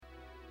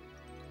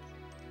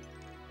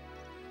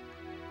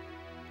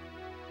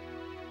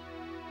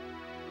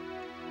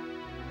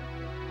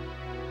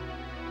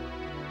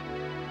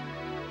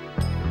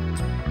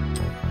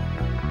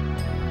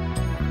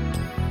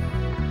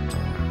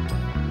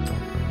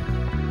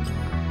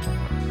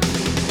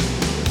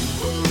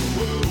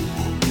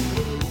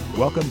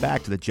Welcome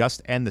back to the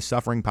Just End the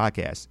Suffering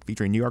podcast,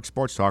 featuring New York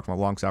sports talk from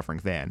a long-suffering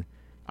fan.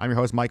 I'm your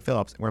host, Mike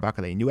Phillips, and we're back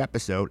with a new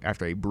episode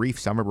after a brief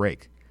summer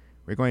break.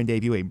 We're going to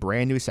debut a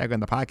brand new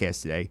segment on the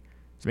podcast today,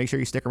 so make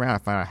sure you stick around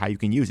and find out how you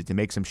can use it to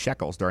make some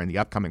shekels during the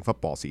upcoming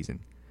football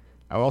season.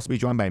 I will also be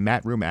joined by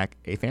Matt Rumack,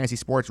 a fantasy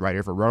sports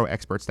writer for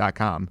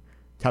RotoExperts.com,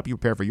 to help you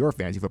prepare for your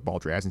fantasy football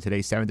drafts in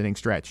today's 7th-inning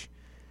stretch.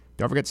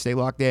 Don't forget to stay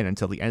locked in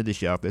until the end of the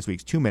show for this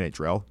week's 2-minute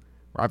drill,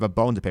 where I have a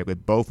bone to pick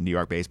with both New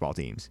York baseball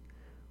teams.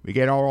 We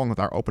get all rolling with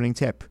our opening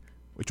tip,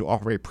 which will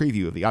offer a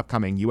preview of the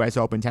upcoming U.S.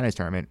 Open tennis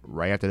tournament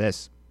right after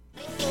this.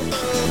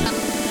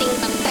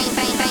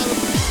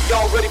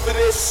 Y'all ready for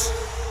this?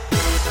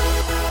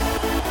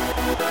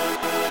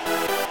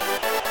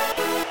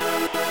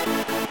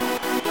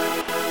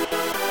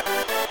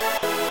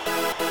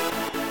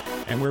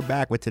 And we're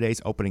back with today's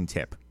opening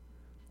tip.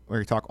 We're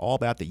going to talk all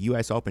about the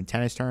U.S. Open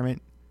tennis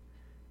tournament.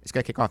 It's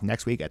going to kick off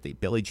next week at the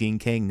Billie Jean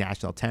King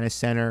National Tennis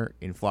Center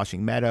in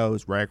Flushing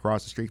Meadows, right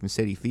across the street from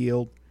Citi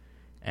Field.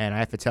 And I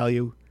have to tell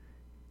you,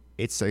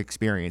 it's an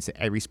experience that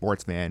every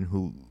sports fan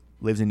who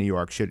lives in New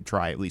York should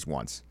try at least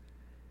once.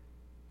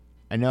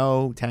 I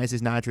know tennis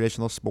is not a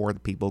traditional sport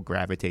that people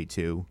gravitate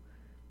to.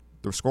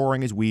 The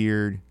scoring is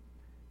weird.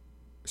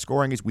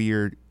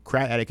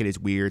 Crowd etiquette is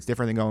weird. It's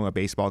different than going to a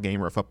baseball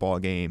game or a football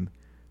game.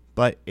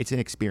 But it's an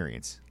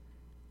experience.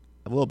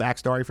 A little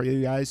backstory for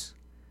you guys.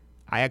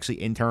 I actually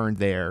interned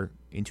there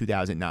in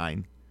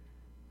 2009.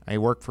 I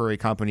worked for a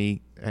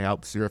company that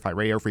helped certify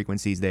radio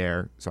frequencies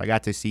there, so I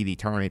got to see the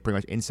tournament pretty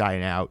much inside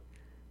and out.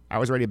 I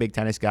was already a big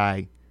tennis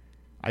guy.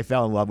 I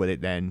fell in love with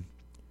it then.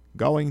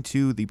 Going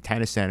to the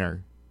tennis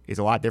center is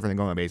a lot different than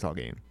going to a baseball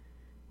game.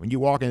 When you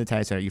walk in the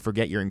tennis center, you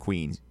forget you're in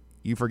Queens.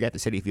 You forget the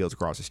Citi Fields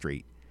across the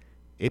street.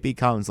 It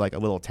becomes like a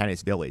little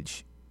tennis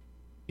village,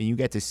 and you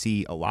get to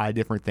see a lot of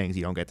different things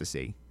you don't get to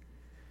see.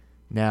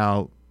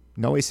 Now,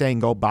 nobody's saying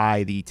go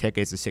buy the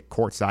tickets to sit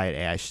courtside at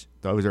Ash.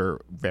 Those are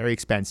very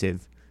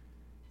expensive.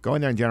 Going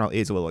there in general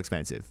is a little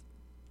expensive.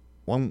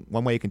 One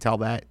way you can tell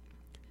that,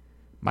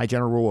 my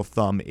general rule of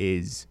thumb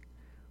is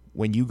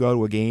when you go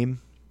to a game,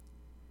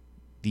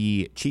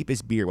 the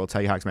cheapest beer will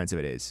tell you how expensive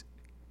it is.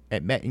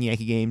 At Met and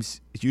Yankee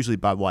games, it's usually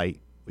Bud Light,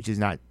 which is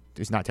not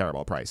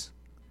terrible price.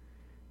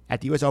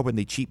 At the U.S. Open,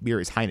 the cheap beer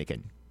is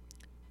Heineken,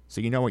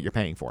 so you know what you're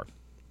paying for.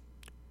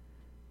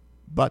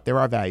 But there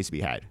are values to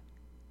be had.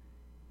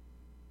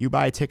 You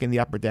buy a ticket in the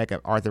upper deck at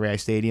Arthur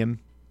Ashe Stadium,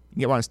 you can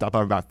get one stuff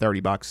over about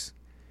 $30.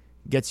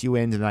 Gets you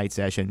into the night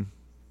session.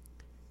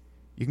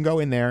 You can go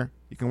in there,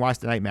 you can watch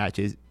the night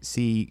matches,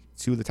 see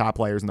two of the top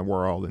players in the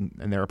world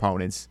and their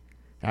opponents,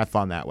 have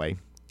fun that way.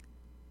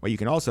 What you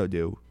can also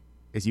do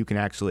is you can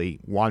actually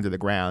wander the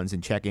grounds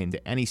and check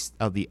into any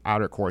of the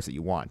outer courts that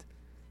you want.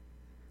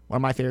 One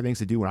of my favorite things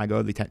to do when I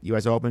go to the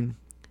U.S. Open,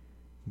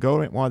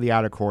 go to one of the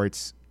outer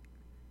courts,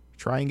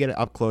 try and get an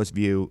up-close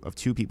view of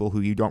two people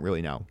who you don't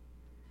really know.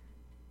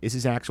 This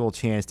is an actual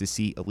chance to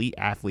see elite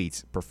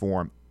athletes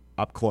perform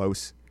up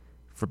close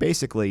for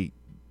basically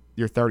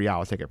your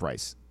 $30 ticket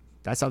price.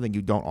 That's something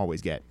you don't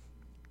always get.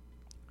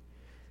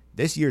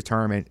 This year's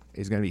tournament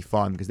is going to be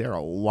fun because there are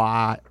a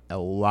lot of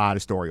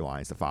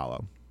storylines to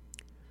follow.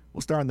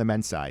 We'll start on the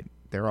men's side.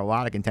 There are a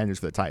lot of contenders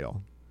for the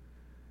title.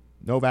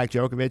 Novak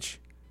Djokovic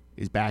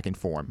is back in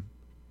form.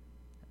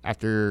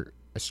 After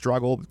a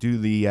struggle due to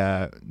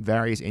the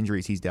various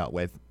injuries he's dealt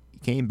with, he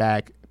came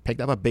back, picked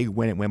up a big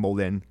win at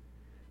Wimbledon,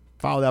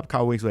 followed up a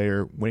couple weeks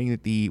later, winning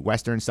the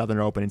Western Southern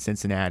Open in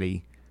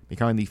Cincinnati,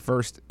 becoming the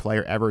first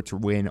player ever to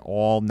win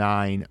all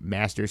 9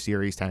 Masters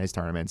Series tennis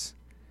tournaments.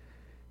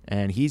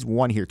 And he's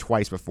won here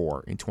twice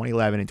before, in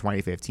 2011 and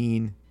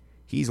 2015.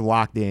 He's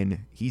locked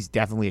in. He's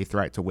definitely a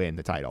threat to win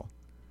the title.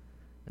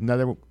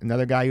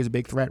 Another guy who's a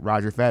big threat,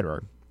 Roger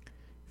Federer.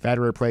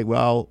 Federer played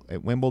well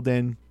at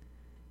Wimbledon.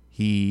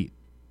 He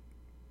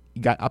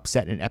got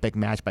upset in an epic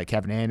match by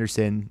Kevin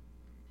Anderson,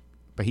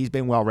 but he's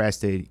been well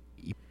rested.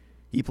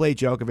 He played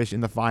Djokovic in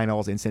the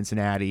finals in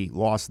Cincinnati,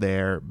 lost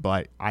there,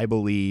 but I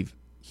believe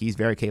he's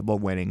very capable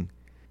of winning.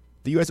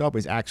 The U.S. Open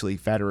is actually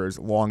Federer's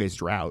longest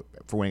drought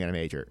for winning at a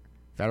major.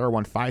 Federer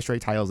won 5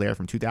 straight titles there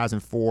from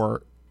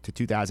 2004 to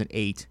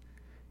 2008,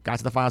 got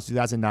to the finals in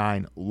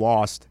 2009,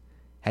 lost,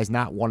 has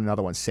not won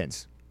another one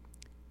since.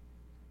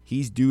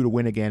 He's due to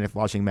win again at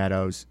Flushing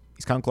Meadows.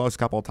 He's come close a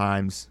couple of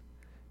times.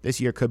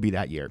 This year could be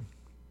that year.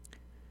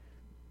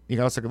 You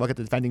can also look at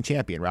the defending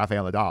champion,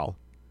 Rafael Nadal.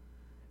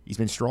 He's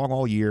been strong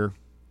all year,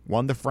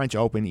 won the French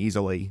Open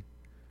easily,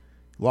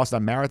 lost a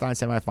marathon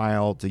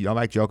semifinal to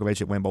Novak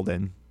Djokovic at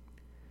Wimbledon.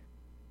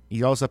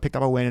 He also picked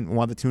up a win in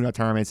one of the tune-up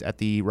tournaments at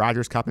the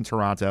Rogers Cup in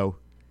Toronto.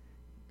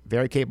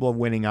 Very capable of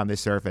winning on this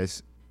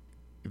surface.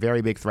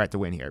 Very big threat to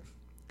win here.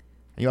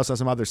 And you also have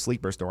some other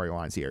sleeper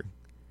storylines here.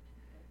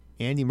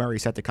 Andy Murray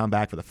set to come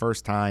back for the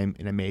first time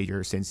in a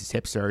major since his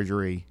hip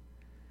surgery.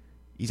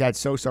 He's had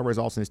so-so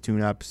results in his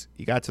tune-ups.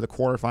 He got to the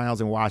quarterfinals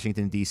in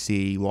Washington,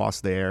 D.C.,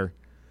 lost there.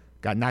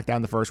 Got knocked down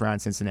in the first round in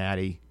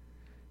Cincinnati.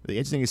 It'll be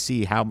interesting to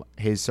see how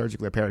his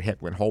surgically repaired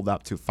hip would hold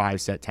up to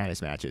 5-set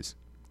tennis matches.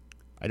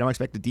 I don't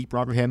expect a deep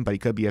run from him, but he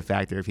could be a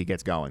factor if he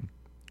gets going.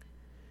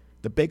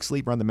 The big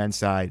sleeper on the men's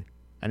side,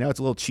 I know it's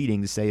a little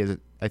cheating to say is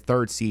a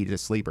third seed is a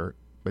sleeper,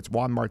 but it's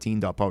Juan Martín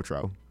Del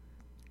Potro.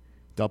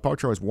 Del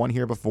Potro has won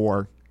here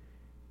before,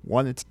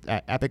 won an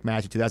epic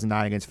match in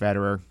 2009 against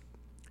Federer.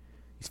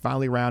 He's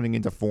finally rounding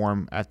into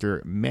form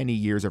after many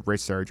years of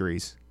wrist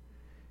surgeries.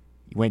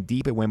 He went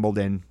deep at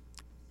Wimbledon.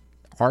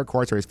 Hard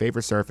courts are his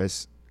favorite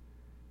surface.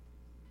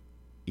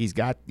 He's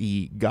got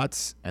the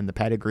guts and the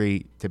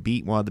pedigree to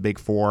beat one of the big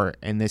four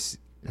in this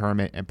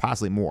tournament and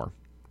possibly more.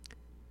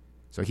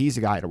 So he's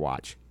the guy to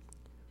watch.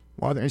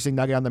 One other interesting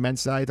nugget on the men's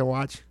side to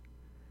watch,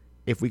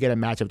 if we get a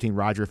matchup between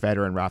Roger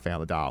Federer and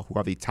Rafael Nadal, who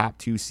are the top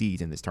two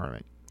seeds in this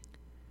tournament.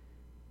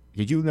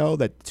 Did you know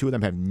that the two of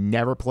them have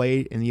never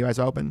played in the U.S.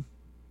 Open?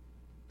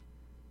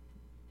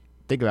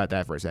 Think about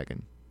that for a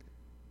second.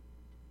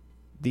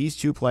 These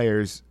two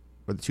players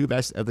were the two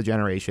best of the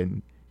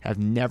generation, have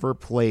never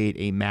played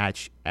a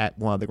match at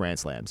one of the Grand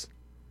Slams.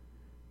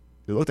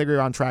 It looked like we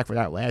were on track for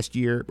that last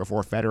year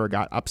before Federer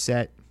got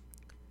upset.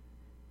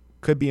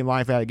 Could be in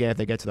line for that again if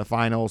they get to the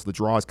finals. The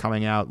draw is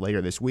coming out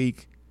later this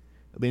week.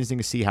 It'll be interesting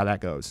to see how that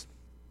goes.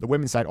 The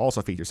women's side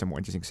also features some more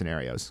interesting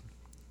scenarios.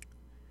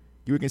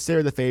 You would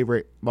consider the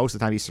favorite most of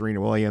the time he's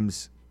Serena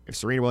Williams. If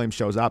Serena Williams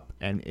shows up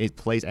and it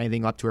plays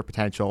anything up to her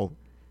potential,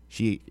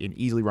 she can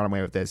easily run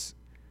away with this.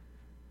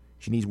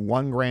 She needs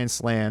one Grand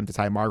Slam to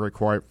tie Margaret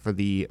Court for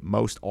the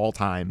most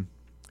all-time.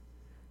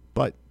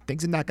 But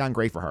things have not gone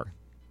great for her.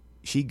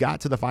 She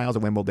got to the finals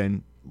of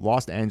Wimbledon,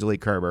 lost to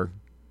Angelique Kerber,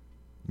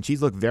 and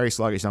she's looked very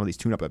sluggish in some of these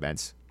tune-up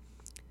events.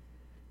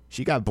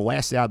 She got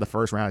blasted out of the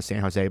first round of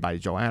San Jose by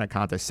Joanna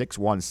Konta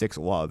 6-1,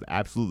 6-love,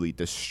 absolutely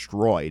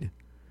destroyed.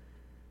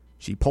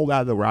 She pulled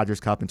out of the Rogers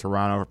Cup in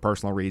Toronto for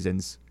personal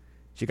reasons.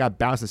 She got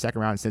bounced in the second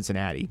round in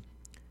Cincinnati.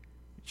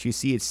 She's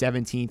seeded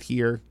 17th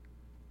here.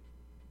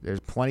 There's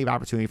plenty of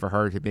opportunity for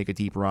her to make a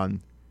deep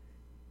run.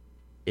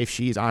 If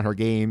she's on her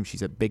game,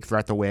 she's a big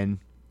threat to win.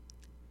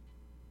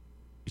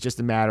 It's just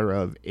a matter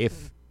of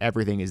if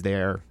everything is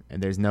there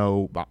and there's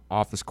no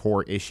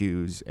off-the-court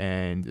issues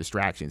and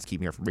distractions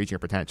keeping her from reaching her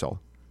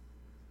potential.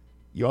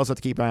 You also have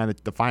to keep an eye on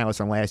the finalists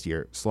from last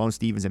year, Sloane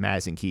Stephens and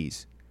Madison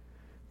Keys.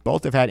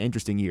 Both have had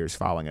interesting years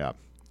following it up.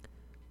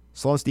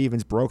 Sloane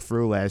Stephens broke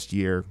through last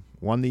year,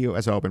 won the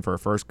U.S. Open for her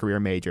first career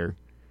major.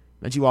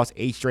 Then she lost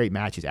 8 straight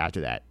matches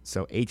after that,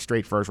 so 8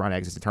 straight first-round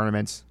exits to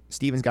tournaments.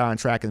 Stephens got on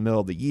track in the middle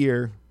of the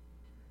year,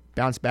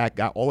 bounced back,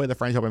 got all the way to the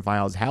French Open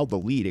finals, held the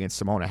lead against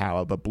Simona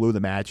Halep, but blew the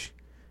match.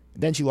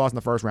 And then she lost in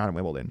the first round at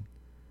Wimbledon.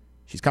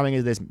 She's coming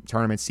into this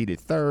tournament seeded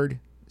third.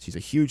 She's a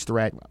huge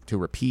threat to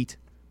repeat.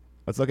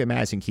 Let's look at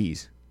Madison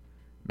Keys.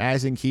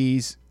 Madison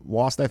Keys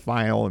lost that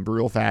final in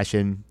brutal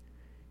fashion.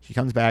 She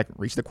comes back,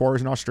 reached the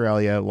quarters in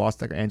Australia, lost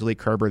to Angelique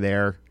Kerber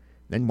there,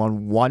 then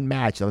won one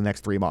match in the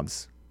next 3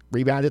 months.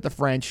 Rebounded at the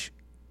French,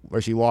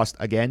 where she lost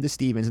again to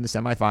Stephens in the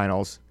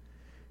semifinals,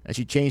 and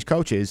she changed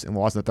coaches and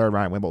lost in the third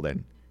round at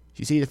Wimbledon.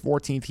 She's seeded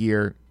 14th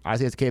here.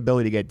 Obviously has the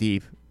capability to get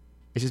deep.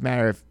 It's just a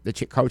matter of the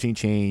coaching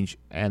change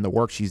and the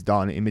work she's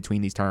done in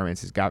between these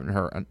tournaments has gotten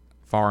her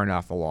far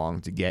enough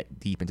along to get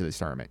deep into this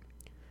tournament.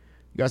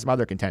 You got some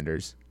other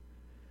contenders.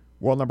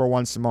 World number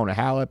 1, Simona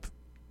Halep.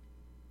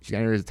 She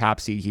entered as the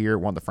top seed here,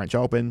 won the French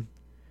Open.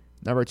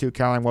 Number 2,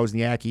 Caroline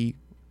Wozniacki.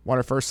 Won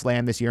her first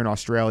slam this year in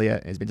Australia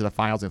and has been to the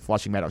finals in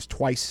Flushing Meadows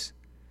twice.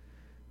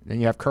 And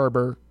then you have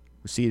Kerber,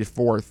 who seeded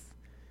 4th,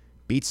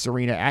 beat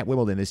Serena at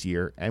Wimbledon this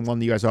year, and won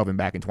the U.S. Open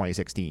back in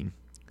 2016.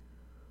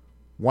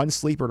 One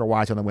sleeper to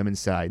watch on the women's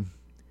side,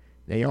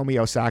 Naomi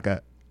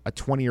Osaka, a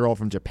 20-year-old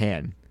from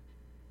Japan.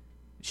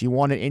 She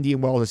won at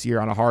Indian Wells this year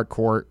on a hard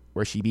court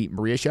where she beat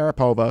Maria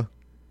Sharapova,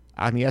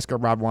 Agnieszka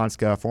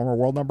Radwanska, former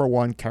world number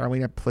 1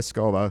 Karolina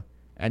Pliskova,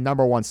 and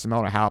number 1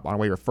 Simona Halep on her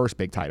way to her first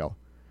big title.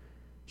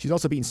 She's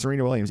also beaten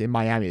Serena Williams in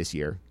Miami this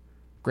year.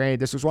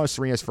 Granted, this was one of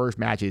Serena's first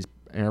matches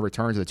in her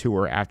return to the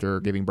tour after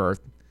giving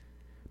birth,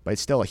 but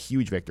it's still a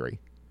huge victory.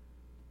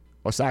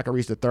 Osaka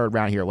reached the third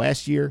round here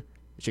last year.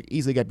 She could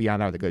easily get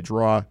beyond that with a good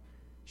draw.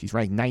 She's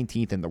ranked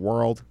 19th in the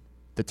world.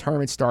 The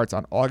tournament starts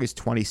on August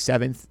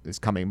 27th, this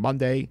coming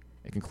Monday,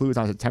 and concludes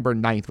on September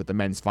 9th with the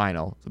men's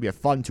final. So it'll be a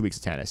fun 2 weeks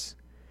of tennis.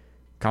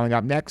 Coming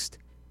up next,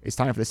 it's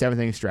time for the 7th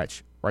inning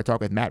stretch, where I talk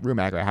with Matt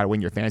Rumack about how to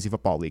win your fantasy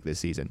football league this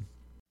season.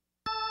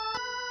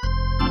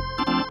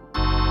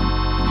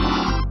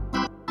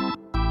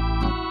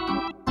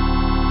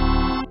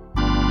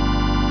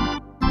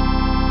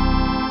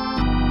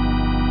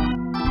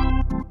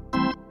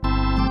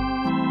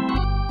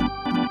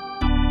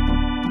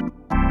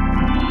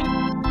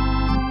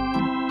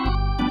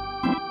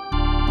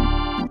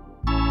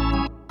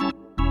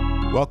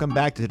 Welcome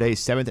back to today's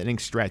 7th inning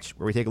stretch,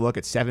 where we take a look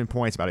at 7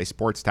 points about a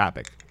sports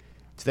topic.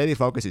 Today the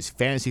focus is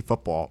fantasy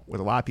football,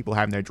 with a lot of people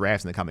having their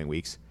drafts in the coming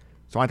weeks.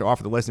 So I wanted to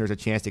offer the listeners a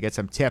chance to get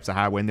some tips on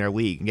how to win their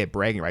league and get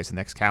bragging rights the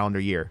next calendar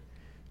year.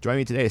 Joining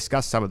me today to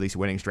discuss some of these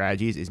winning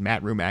strategies is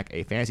Matt Rumack,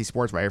 a fantasy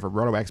sports writer for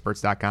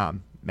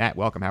RotoExperts.com. Matt,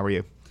 welcome. How are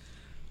you?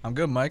 I'm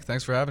good, Mike.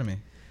 Thanks for having me.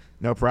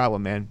 No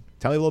problem, man.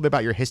 Tell me a little bit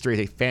about your history as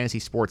a fantasy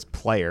sports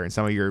player and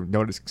some of your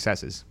noted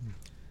successes.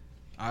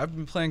 I've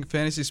been playing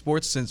fantasy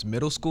sports since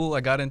middle school.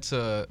 I got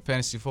into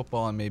fantasy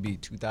football in maybe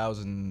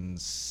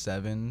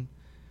 2007.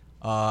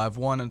 I've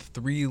won in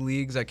 3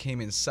 leagues. I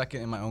came in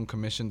second in my own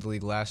commissioned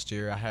league last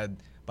year. I had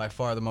by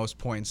far the most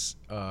points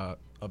of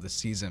the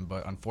season,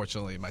 but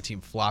unfortunately my team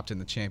flopped in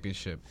the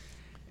championship,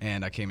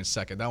 and I came in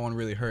second. That one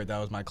really hurt. That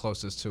was my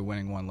closest to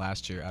winning one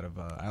last year out of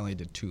I only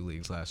did 2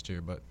 leagues last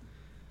year, but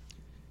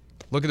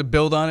looking to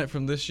build on it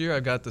from this year.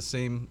 I've got the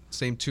same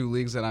 2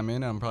 leagues that I'm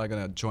in. I'm probably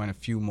going to join a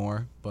few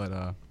more, but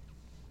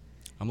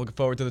I'm looking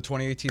forward to the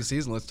 2018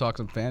 season. Let's talk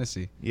some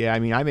fantasy. Yeah, I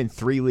mean, I'm in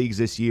 3 leagues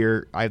this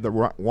year. I have the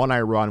one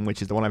I run,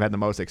 which is the one I've had the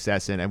most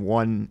success in. I've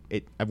won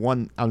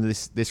on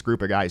this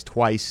group of guys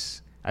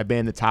twice. I've been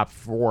in the top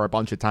 4 a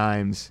bunch of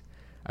times.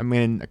 I'm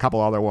in a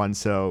couple other ones,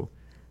 so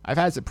I've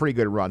had some pretty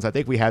good runs. I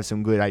think we have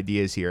some good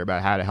ideas here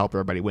about how to help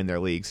everybody win their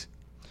leagues.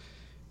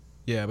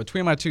 Yeah,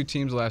 between my 2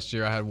 teams last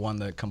year, I had one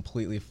that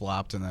completely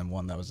flopped and then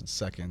one that was in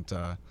second.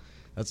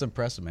 That's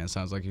impressive, man.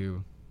 Sounds like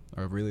you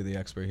are really the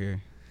expert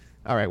here.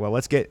 All right, well,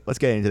 let's get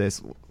into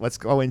this. Let's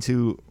go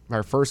into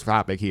our first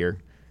topic here,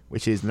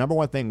 which is the number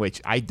one thing,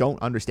 which I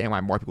don't understand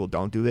why more people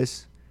don't do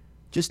this.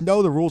 Just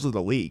know the rules of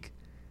the league.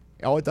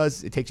 All it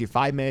does, it takes you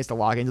 5 minutes to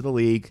log into the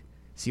league,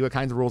 see what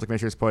kinds of rules the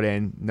commissioners put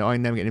in,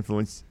 knowing them can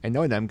influence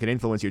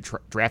your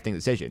drafting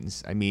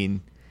decisions. I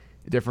mean,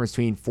 the difference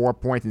between 4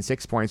 points and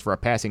 6 points for a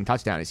passing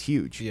touchdown is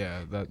huge.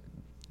 Yeah,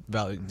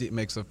 that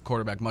makes a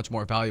quarterback much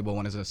more valuable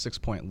when it's a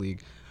 6-point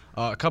league.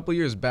 A couple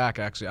years back,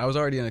 actually, I was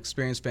already an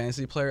experienced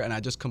fantasy player, and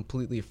I just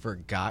completely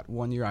forgot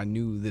one year. I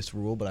knew this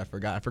rule, but I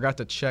forgot. I forgot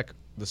to check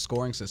the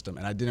scoring system,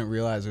 and I didn't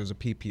realize there was a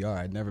PPR.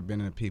 I'd never been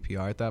in a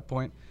PPR at that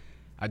point.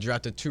 I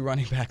drafted 2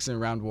 running backs in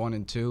round 1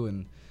 and 2,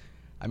 and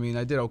I mean,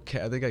 I did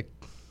okay. I think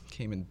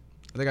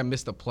I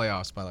missed the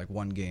playoffs by like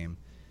 1 game,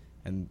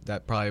 and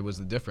that probably was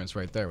the difference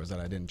right there. Was that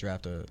I didn't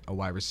draft a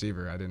wide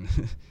receiver. I didn't,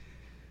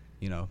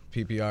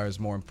 PPR is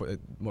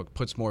what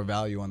puts more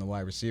value on the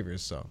wide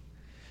receivers, so.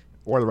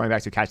 Or the running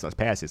backs who catch less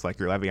passes, like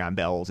your Le'Veon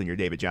Bells and your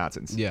David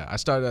Johnsons. Yeah, I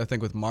started, I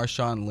think, with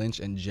Marshawn Lynch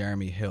and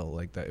Jeremy Hill.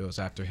 Like that, it was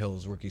after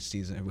Hill's rookie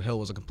season. Hill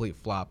was a complete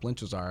flop.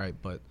 Lynch was all right,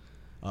 but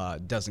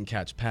doesn't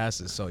catch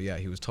passes. So yeah,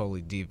 he was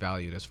totally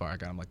devalued as far. I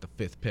got him like the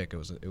 5th pick. It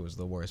was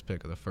the worst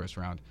pick of the first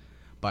round,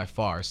 by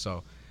far.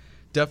 So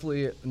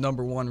definitely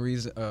number one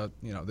reason.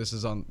 This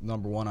is on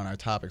number 1 on our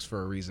topics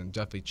for a reason.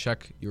 Definitely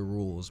check your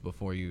rules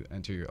before you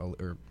enter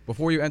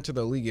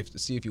the league. To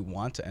see if you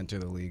want to enter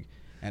the league,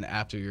 and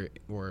after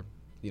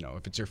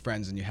if it's your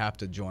friends and you have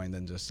to join,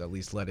 then just at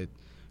least let it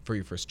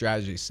for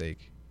strategy's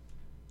sake.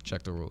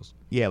 Check the rules.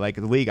 Yeah, like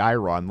the league I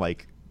run,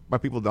 like,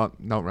 but people don't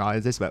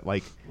realize this, but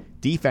like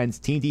team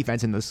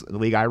defense in the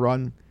league I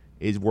run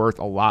is worth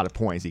a lot of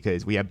points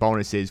because we have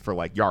bonuses for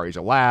like yardage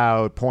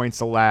allowed,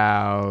 points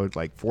allowed,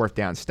 like 4th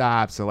down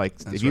stops. So like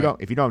if you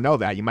don't know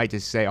that, you might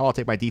just say, "Oh, I'll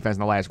take my defense in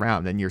the last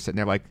round." Then you're sitting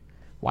there like,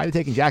 why are they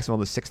taking Jacksonville in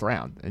the 6th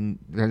round? And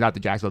turns out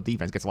the Jacksonville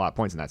defense gets a lot of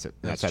points in that setup.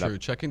 That's true.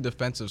 Checking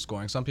defensive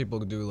scoring. Some people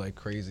do like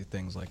crazy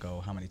things like,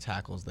 how many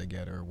tackles they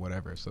get or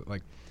whatever. So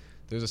like,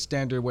 there's a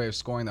standard way of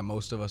scoring that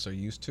most of us are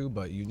used to,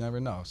 but you never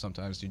know.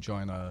 Sometimes you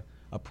join a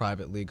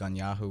private league on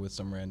Yahoo with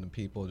some random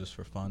people just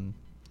for fun.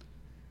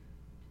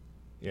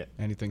 Yeah.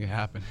 Anything can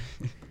happen.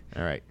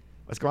 All right.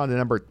 Let's go on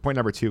to point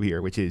number 2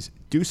 here, which is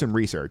do some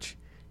research.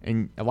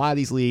 And a lot of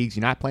these leagues,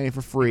 you're not playing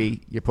for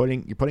free. You're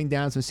putting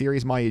down some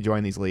serious money to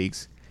join these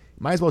leagues.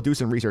 Might as well do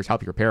some research,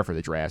 help you prepare for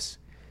the drafts.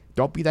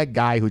 Don't be that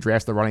guy who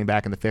drafts the running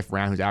back in the 5th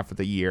round who's out for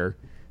the year.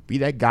 Be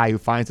that guy who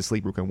finds the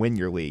sleeper who can win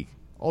your league.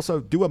 Also,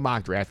 do a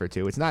mock draft or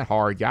 2. It's not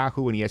hard.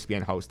 Yahoo and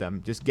ESPN host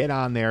them. Just get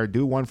on there,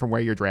 do one from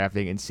where you're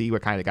drafting, and see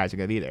what kind of guys are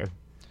going to be there.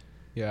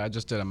 Yeah, I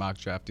just did a mock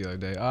draft the other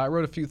day. I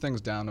wrote a few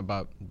things down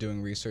about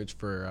doing research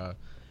for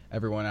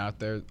everyone out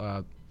there.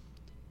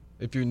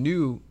 If you're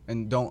new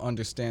and don't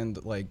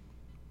understand like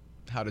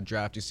how to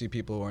draft, you see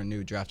people who are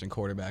new drafting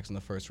quarterbacks in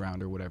the 1st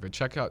round or whatever.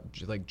 Check out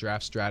like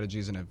draft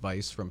strategies and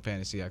advice from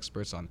fantasy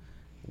experts on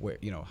where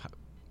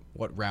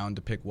what round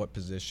to pick, what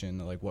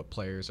position, like what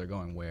players are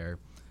going where.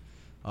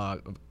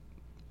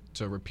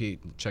 To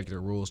repeat, check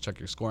your rules, check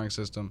your scoring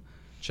system,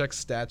 check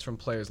stats from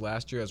players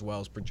last year as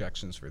well as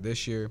projections for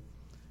this year.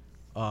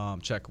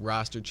 Check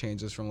roster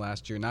changes from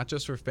last year, not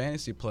just for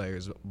fantasy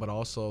players, but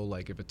also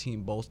like if a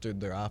team bolstered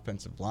their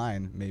offensive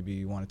line, maybe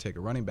you want to take a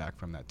running back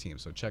from that team.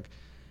 So check,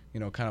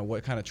 kind of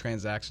what kind of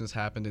transactions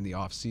happened in the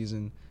off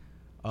season.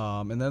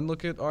 And then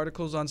look at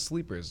articles on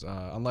sleepers.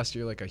 Unless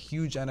you're like a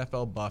huge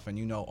NFL buff and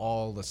you know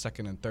all the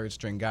 2nd and 3rd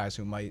string guys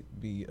who might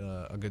be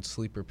a good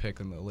sleeper pick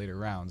in the later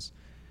rounds.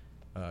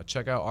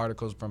 Check out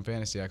articles from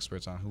fantasy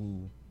experts on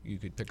who you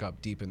could pick up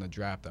deep in the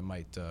draft that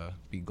might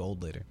be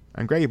gold later.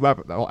 I'm great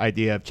about the whole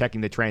idea of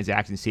checking the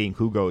transactions, seeing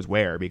who goes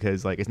where,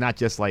 because like it's not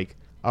just like,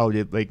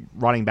 did like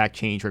running back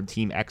change from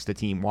team X to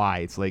team Y.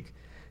 It's like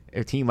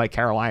a team like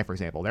Carolina, for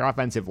example, their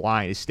offensive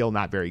line is still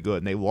not very good,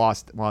 and they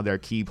lost one of their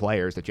key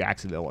players to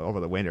Jacksonville over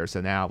the winter.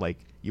 So now, like,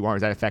 you wonder,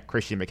 does that affect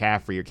Christian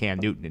McCaffrey or Cam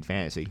Newton in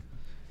fantasy?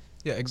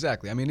 Yeah,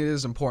 exactly. I mean, it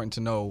is important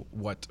to know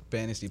what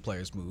fantasy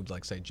players moved,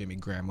 like, say, Jimmy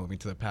Graham moving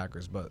to the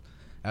Packers. But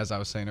as I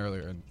was saying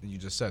earlier, and you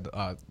just said,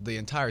 the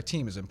entire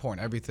team is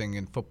important. Everything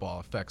in football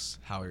affects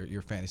how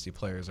your fantasy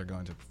players are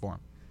going to perform.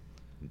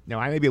 Now,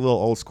 I may be a little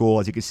old school,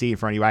 as you can see in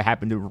front of you. I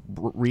happen to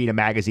read a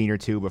magazine or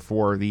two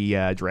before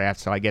the draft,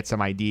 so I get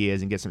some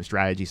ideas and get some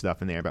strategy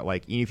stuff in there. But,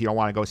 like, even if you don't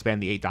want to go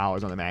spend the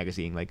 $8 on the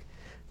magazine, like,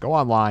 go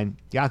online,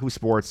 Yahoo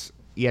Sports,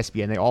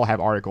 ESPN, they all have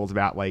articles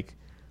about, like,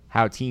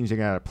 how teams are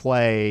going to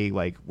play,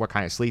 like, what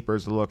kind of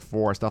sleepers to look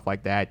for, stuff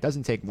like that. It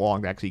doesn't take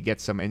long to actually get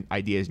some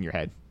ideas in your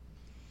head.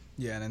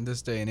 Yeah, and in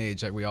this day and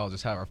age, like, we all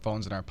just have our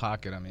phones in our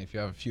pocket. I mean, if you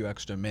have a few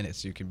extra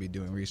minutes, you can be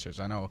doing research.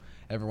 I know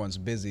everyone's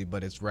busy,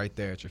 but it's right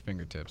there at your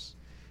fingertips.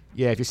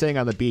 Yeah, if you're sitting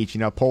on the beach,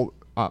 pull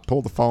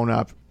the phone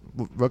up,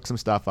 look some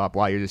stuff up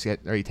while you're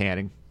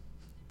tanning.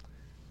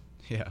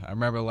 Yeah, I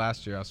remember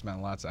last year I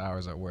spent lots of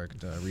hours at work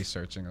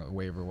researching a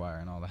waiver wire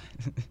and all that.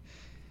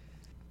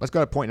 Let's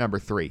go to point number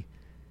 3.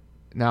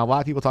 Now, a lot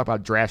of people talk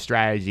about draft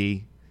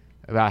strategy,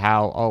 about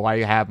how, I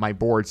have my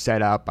board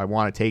set up, I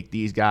want to take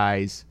these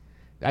guys.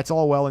 That's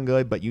all well and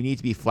good, but you need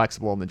to be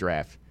flexible in the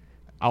draft.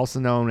 Also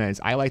known as,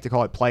 I like to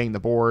call it playing the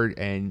board,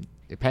 and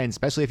it depends,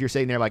 especially if you're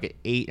sitting there like an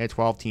 8 and a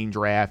 12 team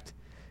draft.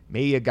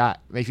 Maybe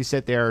you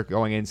sit there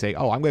going in and say,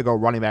 I'm going to go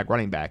running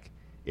back.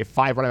 If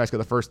 5 running backs go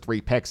the first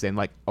 3 picks, then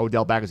like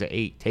Odell Beckham's at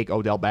 8, take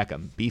Odell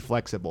Beckham. Be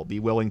flexible. Be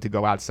willing to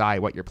go outside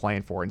what you're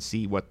playing for and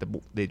see what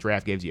the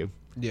draft gives you.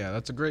 Yeah,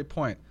 that's a great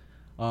point.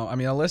 I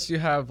mean, unless you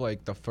have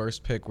like the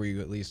first pick where you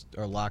at least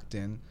are locked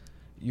in,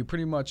 you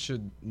pretty much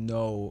should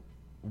know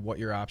what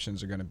your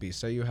options are going to be.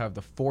 Say you have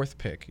the 4th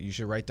pick, you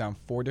should write down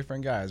 4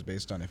 different guys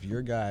based on if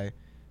your guy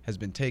has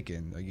been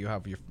taken. Like, you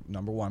have your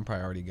number 1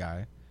 priority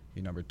guy,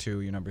 your number 2,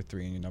 your number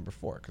 3, and your number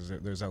 4, because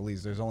there's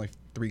only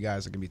 3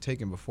 guys that can be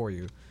taken before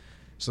you.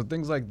 So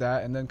things like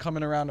that, and then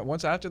coming around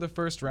once after the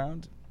first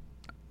round,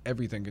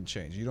 everything can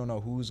change. You don't know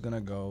who's going to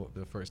go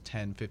the first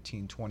 10,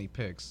 15, 20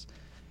 picks.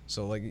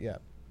 So, like, yeah,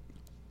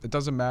 it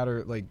doesn't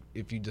matter, like,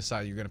 if you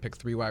decide you're going to pick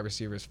 3 wide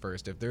receivers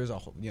first. If there's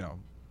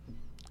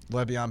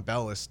Le'Veon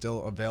Bell is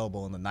still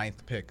available in the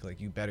 9th pick, like,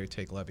 you better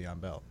take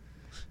Le'Veon Bell.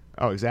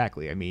 Oh,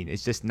 exactly. I mean,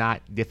 it's just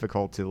not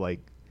difficult to, like,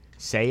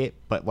 say it,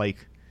 but,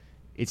 like,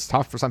 it's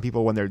tough for some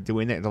people when they're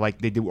doing it. They're like,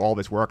 they do all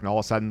this work, and all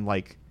of a sudden,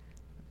 like,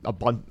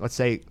 let's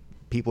say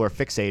people are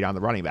fixated on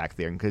the running back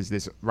thing because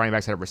this running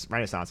backs had a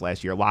renaissance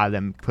last year. A lot of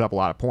them put up a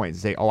lot of points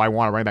and say, I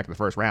want a running back in the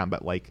first round.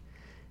 But, like,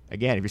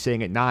 again, if you're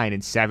sitting at 9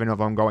 and 7 of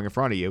them going in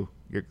front of you,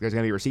 there's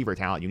going to be receiver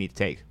talent you need to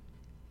take.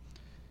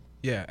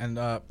 Yeah, and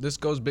this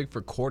goes big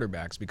for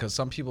quarterbacks because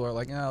some people are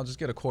like, I'll just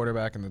get a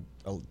quarterback in the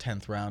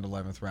 10th round,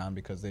 11th round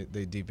because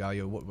they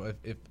devalue.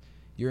 If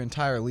your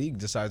entire league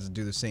decides to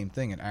do the same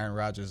thing and Aaron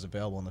Rodgers is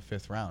available in the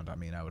 5th round, I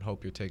mean, I would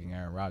hope you're taking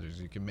Aaron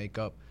Rodgers. You can make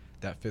up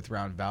that 5th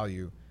round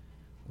value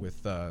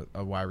with a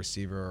wide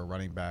receiver or a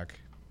running back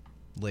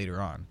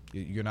later on.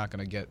 You're not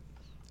going to get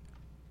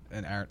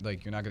you're not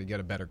going to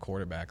get a better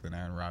quarterback than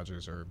Aaron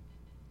Rodgers or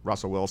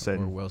Russell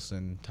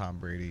Wilson, Tom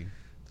Brady.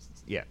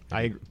 Yeah,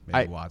 maybe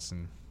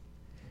Watson.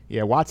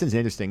 Yeah, Watson's an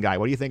interesting guy.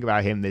 What do you think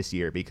about him this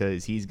year?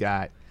 Because he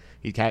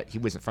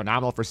was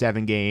phenomenal for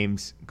 7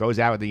 games, goes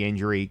out with the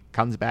injury,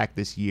 comes back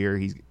this year.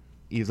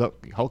 He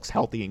looks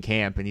healthy in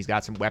camp, and he's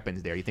got some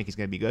weapons there. You think he's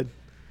going to be good?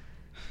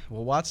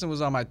 Well, Watson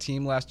was on my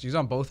team last year. He was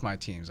on both my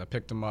teams. I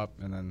picked him up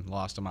and then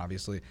lost him,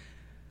 obviously.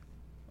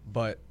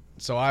 But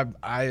so I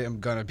am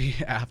going to be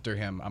after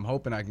him. I'm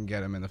hoping I can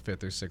get him in the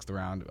 5th or 6th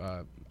round.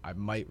 I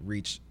might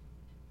reach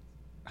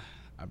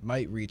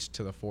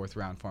to the 4th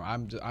round for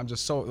him. I'm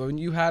just so, when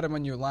you had him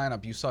in your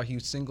lineup, you saw he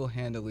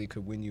single-handedly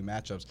could win you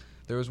matchups.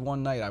 There was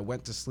one night I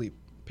went to sleep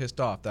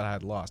pissed off that I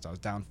had lost. I was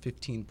down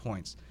 15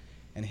 points,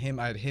 and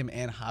I had him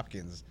and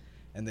Hopkins,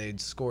 and they'd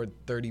scored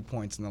 30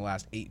 points in the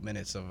last 8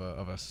 minutes of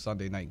a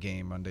Sunday night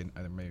game,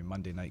 maybe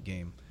Monday night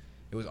game.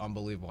 It was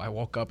unbelievable. I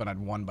woke up and I'd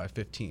won by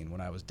 15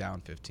 when I was down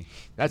 15.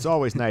 That's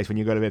always nice when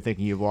you go to bed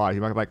thinking you've lost.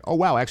 You're like, oh,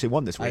 wow, I actually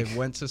won this week. I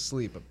went to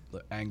sleep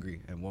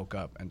angry and woke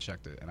up and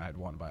checked it, and I had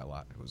won by a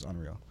lot. It was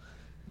unreal.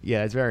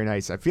 Yeah, it's very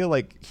nice. I feel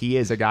like he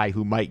is a guy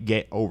who might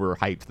get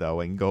overhyped,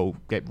 though, and go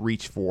get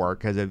reached for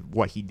because of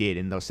what he did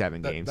in those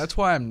 7 games. That's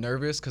why I'm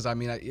nervous because, I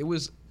mean, it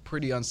was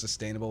pretty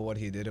unsustainable what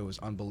he did. It was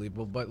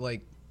unbelievable. But,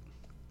 like,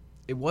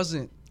 it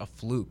wasn't a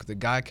fluke. The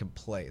guy can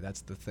play.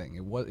 That's the thing.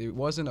 It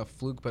wasn't a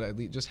fluke, but at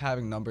least just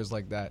having numbers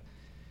like that,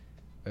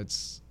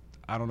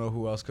 I don't know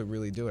who else could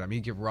really do it. I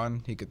mean, he could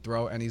run, he could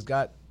throw, and he's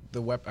got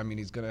the weapon. I mean,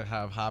 he's going to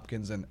have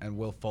Hopkins and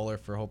Will Fuller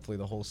for hopefully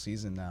the whole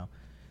season now.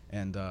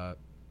 And, I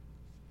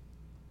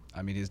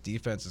mean, his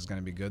defense is going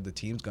to be good. The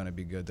team's going to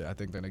be good. I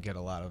think they're going to get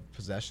a lot of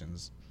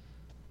possessions.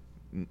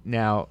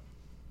 Now,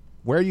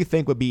 where do you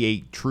think would be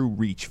a true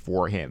reach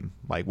for him?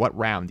 Like, what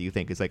round do you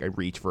think is like a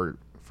reach for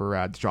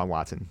Deshaun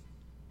Watson?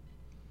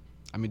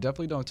 I mean,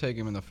 definitely don't take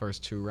him in the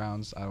first 2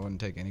 rounds. I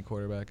wouldn't take any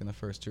quarterback in the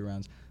first 2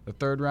 rounds. The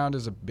 3rd round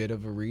is a bit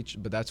of a reach,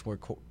 but that's where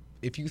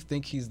if you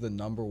think he's the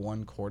number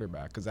 1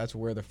 quarterback, because that's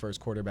where the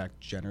first quarterback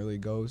generally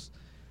goes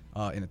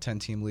in a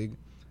 10-team league,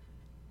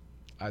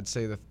 I'd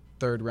say the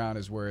 3rd round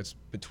is where it's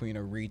between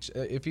a reach.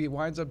 If he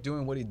winds up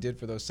doing what he did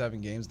for those 7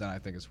 games, then I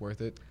think it's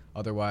worth it.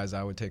 Otherwise,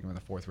 I would take him in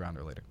the 4th round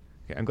or later.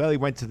 Okay, I'm glad we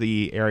went to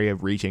the area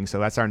of reaching, so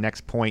that's our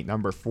next point,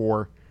 number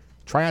 4.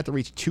 Try not to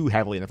reach too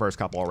heavily in the first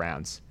couple of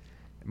rounds.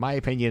 In my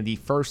opinion, the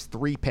first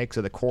 3 picks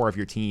of the core of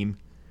your team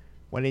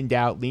when in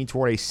doubt, lean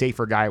toward a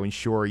safer guy to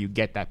ensure you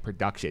get that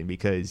production,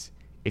 because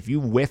if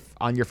you whiff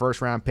on your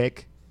first round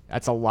pick,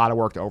 that's a lot of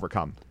work to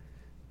overcome.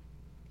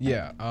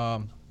 Yeah,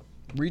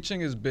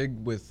 reaching is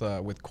big with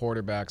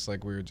quarterbacks,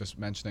 like we were just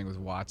mentioning with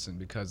Watson,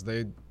 because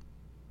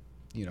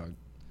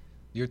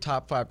your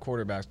top 5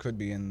 quarterbacks could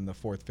be in the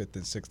 4th, 5th,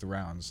 and 6th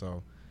round.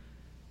 So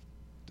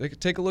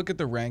take a look at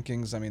the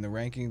rankings. I mean, the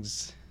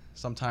rankings,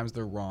 sometimes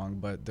they're wrong,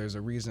 but there's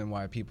a reason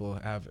why people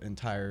have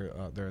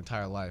their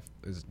entire life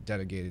is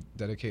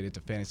dedicated to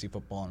fantasy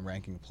football and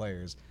ranking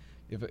players.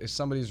 If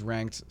somebody's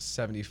ranked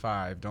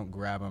 75, don't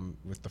grab them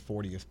with the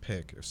 40th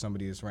pick. If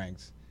somebody is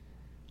ranked,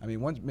 I mean,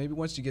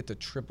 once you get to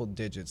triple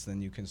digits,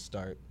 then you can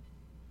start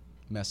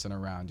messing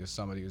around. Just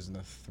somebody who's in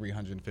the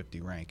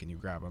 350 rank and you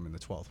grab them in the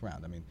 12th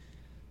round. I mean,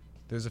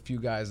 there's a few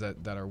guys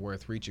that are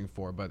worth reaching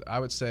for, but I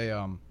would say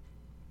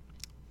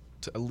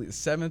to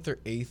 7th or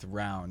 8th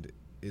round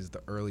is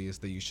the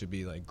earliest that you should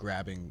be like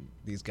grabbing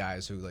these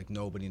guys who like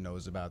nobody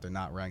knows about. They're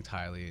not ranked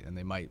highly, and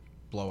they might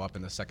blow up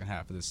in the second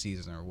half of the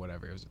season or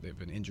whatever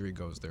if an injury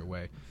goes their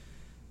way.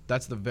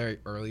 That's the very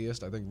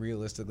earliest. I think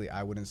realistically,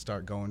 I wouldn't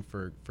start going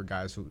for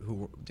guys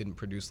who didn't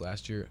produce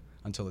last year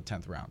until the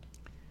 10th round.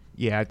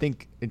 Yeah, I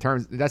think that's in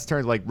terms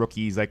of like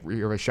rookies, like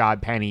your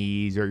Rashad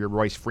Pennies or your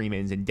Royce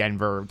Freemans in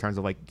Denver. In terms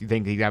of like, you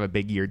think he'd have a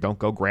big year, don't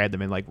go grab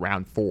them in like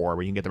round 4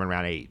 where you can get them in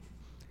round 8.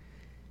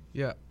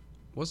 Yeah,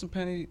 wasn't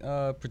Penny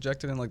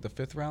projected in like the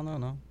 5th round though?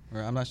 No,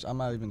 or I'm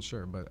not even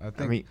sure. But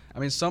I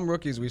mean, some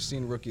rookies, we've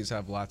seen rookies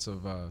have lots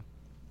of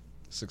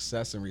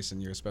success in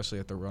recent years, especially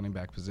at the running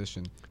back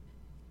position.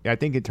 Yeah, I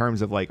think in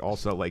terms of like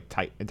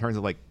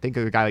think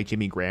of a guy like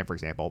Jimmy Graham, for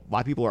example. A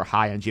lot of people are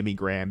high on Jimmy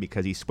Graham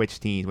because he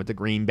switched teams, went to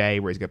Green Bay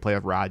where he's going to play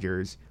with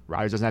Rodgers.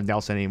 Rodgers doesn't have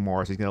Nelson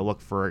anymore, so he's going to look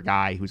for a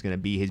guy who's going to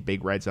be his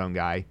big red zone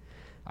guy.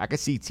 I could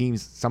see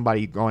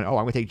somebody going, I'm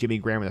going to take Jimmy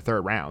Graham in the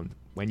 3rd round,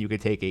 when you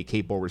could take a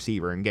capable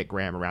receiver and get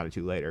Graham a round or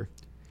 2 later.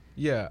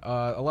 Yeah,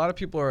 a lot of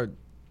people are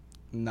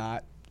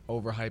not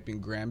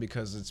overhyping Graham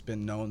because it's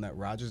been known that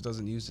Rodgers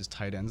doesn't use his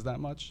tight ends that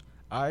much.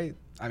 I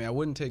mean, I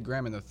wouldn't take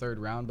Graham in the 3rd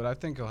round, but I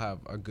think he'll have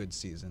a good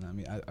season. I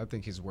mean, I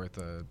think he's worth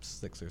a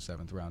 6th or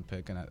 7th round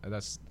pick, and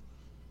that's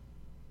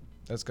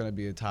going to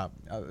be a top.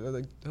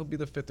 He'll be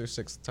the 5th or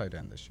 6th tight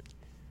end this year.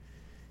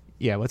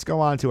 Yeah, let's go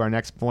on to our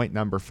next point,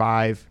 number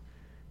 5.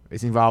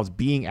 This involves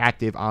being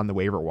active on the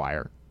waiver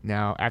wire.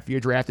 Now, after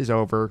your draft is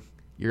over,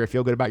 you're going to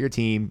feel good about your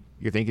team.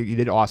 You think you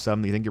did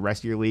awesome. You think the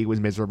rest of your league was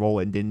miserable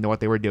and didn't know what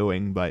they were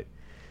doing. But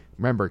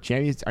remember,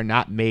 champions are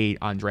not made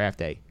on draft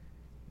day.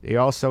 They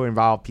also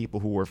involve people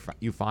who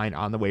you find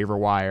on the waiver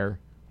wire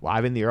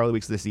live in the early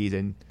weeks of the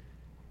season.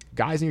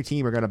 Guys in your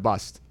team are going to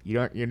bust.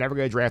 You're never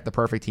going to draft the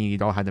perfect team. You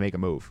don't have to make a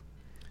move.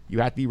 You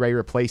have to be ready to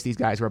replace these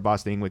guys who are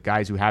busting with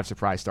guys who have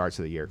surprise starts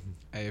of the year.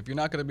 Hey, if you're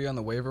not going to be on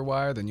the waiver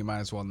wire, then you might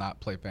as well not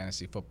play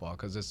fantasy football,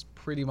 because it's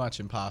pretty much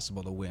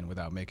impossible to win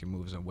without making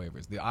moves on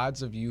waivers. The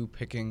odds of you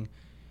picking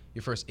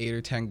your first 8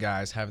 or 10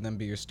 guys, having them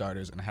be your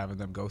starters, and having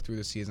them go through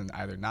the season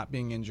either not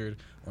being injured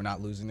or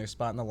not losing their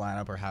spot in the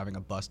lineup or having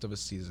a bust of a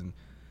season,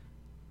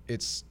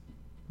 it's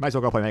might as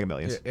well go play Mega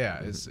Millions. Yeah,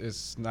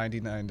 it's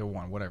 99 to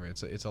 1, whatever.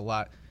 It's a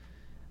lot.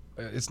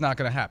 It's not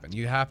going to happen.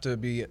 You have to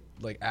be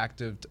like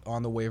active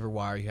on the waiver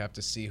wire. You have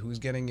to see who's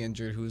getting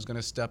injured, who's going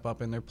to step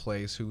up in their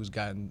place, who's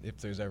gotten, if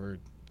there's ever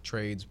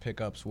trades,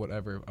 pickups,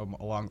 whatever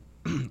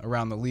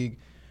around the league,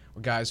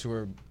 or guys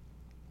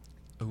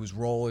whose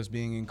role is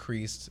being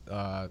increased.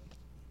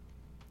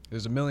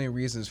 There's a million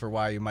reasons for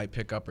why you might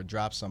pick up or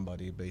drop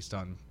somebody based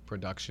on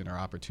production or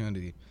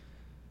opportunity.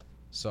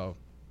 So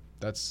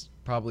I'd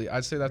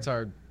say that's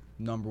our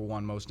number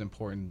 1 most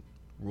important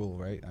rule,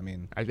 right? I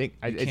mean, I think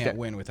you can't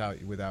win without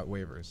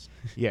waivers.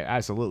 Yeah,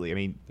 absolutely. I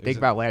mean, think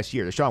about last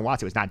year. Deshaun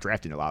Watson was not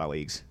drafted in a lot of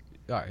leagues.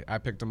 I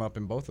picked him up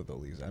in both of the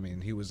leagues. I mean,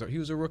 he was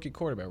a rookie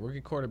quarterback.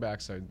 Rookie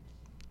quarterbacks are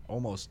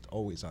almost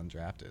always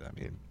undrafted. I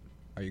mean,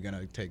 are you going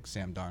to take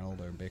Sam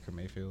Darnold or Baker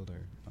Mayfield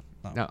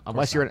or no?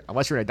 Unless you're in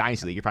a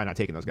dynasty league, you're probably not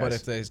taking those guys. But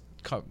if they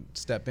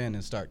step in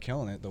and start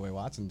killing it the way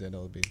Watson did,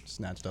 it'll be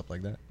snatched up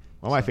like that.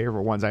 One of my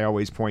favorite ones I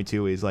always point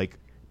to is like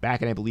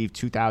back in, I believe,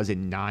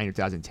 2009 or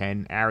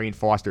 2010, Arian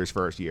Foster's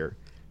first year.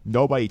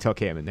 Nobody took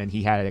him, and then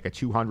he had like a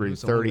 230. It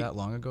was only that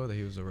long ago that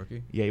he was a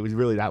rookie? Yeah, he was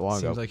really that long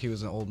ago. Seems like he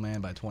was an old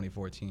man by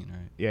 2014,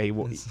 right? Yeah,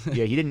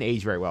 he didn't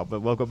age very well.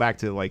 But we'll go back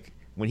to like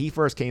when he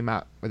first came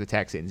out with the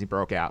Texans. He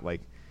broke out.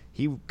 Like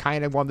he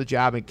kind of won the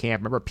job in camp.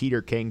 Remember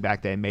Peter King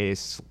back then made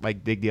this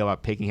like big deal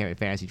about picking him in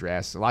fantasy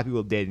drafts. A lot of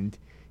people didn't.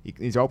 In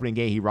his opening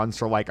game, he runs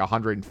for like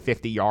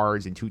 150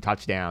 yards and 2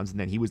 touchdowns, and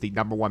then he was the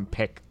number 1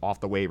 pick off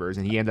the waivers,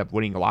 and he ended up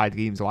winning a lot of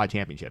games, a lot of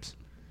championships.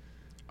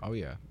 Oh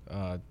yeah,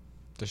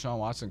 Deshaun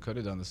Watson could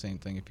have done the same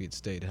thing if he had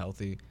stayed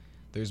healthy.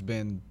 There's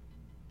been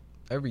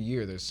every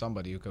year there's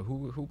somebody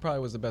who probably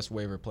was the best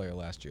waiver player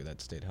last year that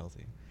stayed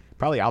healthy.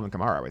 Probably Alvin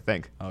Kamara, I would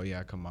think. Oh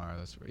yeah, Kamara.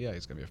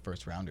 He's gonna be a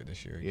first rounder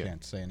this year. You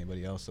can't say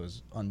anybody else that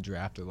was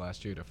undrafted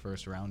last year to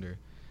first rounder.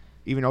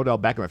 Even Odell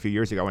Beckham a few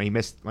years ago, when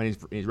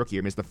his rookie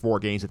year missed the 4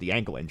 games with the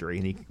ankle injury,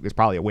 and he was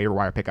probably a waiver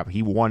wire pickup.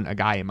 He won a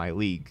guy in my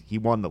league. He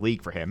won the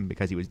league for him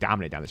because he was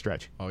dominant down the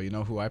stretch. Oh, you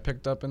know who I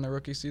picked up in the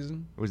rookie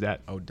season? Who was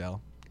that?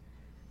 Odell.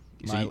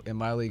 In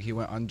my league, he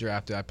went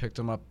undrafted. I picked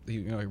him up.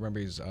 Remember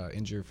he's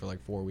injured for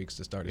like 4 weeks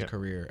to start his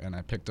career, and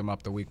I picked him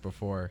up the week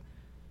before.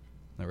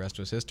 The rest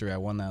was history. I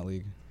won that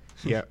league.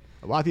 Yeah,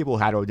 a lot of people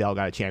had Odell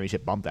got a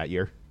championship bump that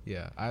year.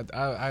 Yeah, I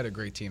had a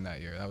great team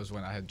that year. That was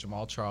when I had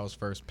Jamal Charles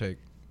first pick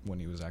when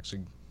he was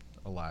actually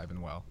alive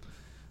and well.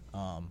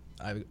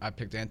 I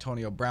picked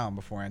Antonio Brown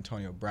before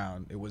Antonio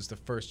Brown. It was the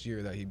first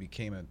year that he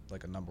became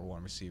a number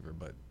one receiver,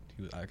 but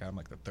I got him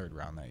like the third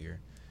round that year.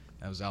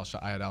 I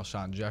had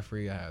Alshon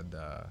Jeffrey. I had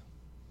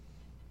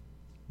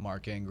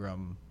Mark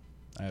Ingram.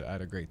 I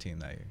had a great team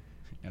that year,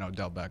 and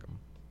Odell Beckham.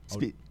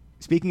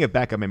 Speaking of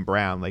Beckham and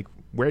Brown, like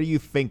who do you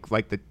think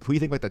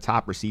the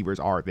top receivers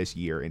are this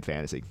year in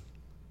fantasy?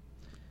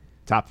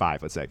 Top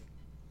 5, let's say.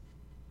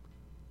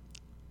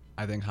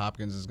 I think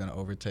Hopkins is going to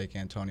overtake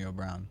Antonio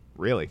Brown.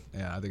 Really?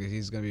 Yeah, I think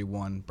he's going to be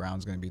 1.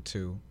 Brown's going to be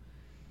 2.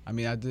 I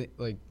mean, I think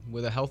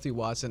with a healthy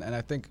Watson, and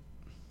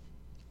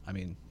I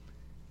mean,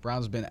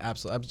 Brown's been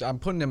absolute. I'm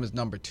putting him as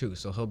number 2,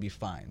 so he'll be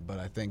fine. But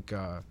I think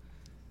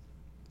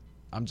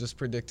I'm just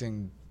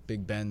predicting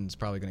Big Ben's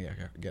probably going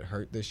to get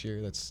hurt this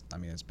year. It's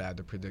bad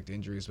to predict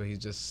injuries, but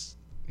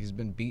he's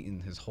been beaten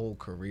his whole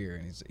career,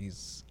 and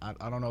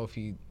I don't know if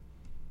he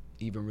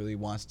even really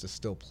wants to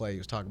still play. He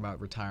was talking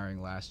about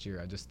retiring last year.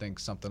 I just think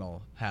something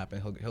will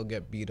happen. He'll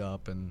get beat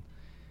up, and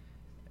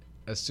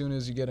as soon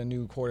as you get a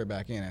new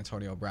quarterback in,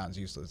 Antonio Brown's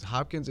useless.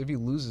 Hopkins, if he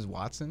loses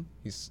Watson,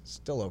 he's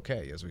still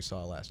okay, as we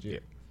saw last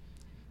year.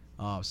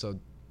 So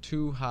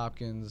 2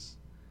 Hopkins.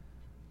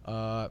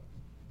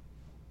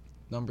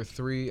 Number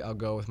 3, I'll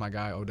go with my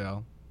guy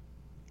Odell.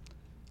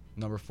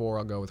 Number 4,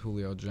 I'll go with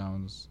Julio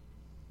Jones.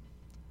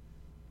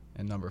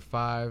 And number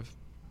 5,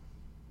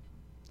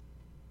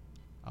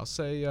 I'll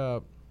say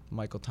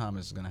Michael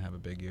Thomas is going to have a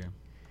big year.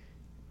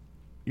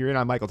 You're in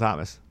on Michael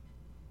Thomas?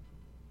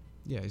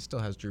 Yeah, he still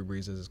has Drew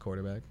Brees as his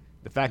quarterback.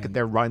 The fact that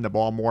they're running the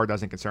ball more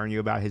doesn't concern you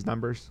about his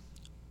numbers?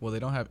 Well, they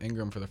don't have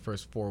Ingram for the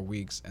first 4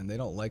 weeks, and they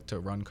don't like to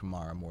run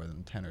Kamara more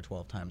than 10 or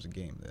 12 times a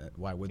game.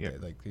 Why would they?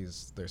 Like,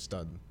 he's their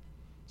stud.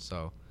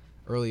 So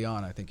early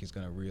on, I think he's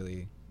going to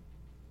really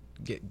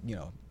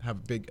have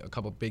a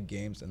couple big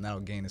games, and that'll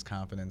gain his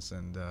confidence.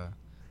 And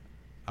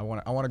I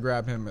want to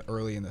grab him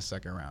early in the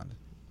second round.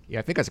 Yeah,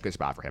 I think that's a good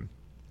spot for him.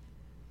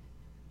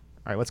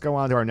 All right, let's go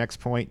on to our next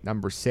point,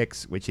 number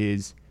 6, which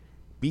is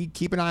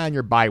keep an eye on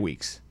your bye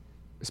weeks,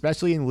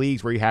 especially in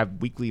leagues where you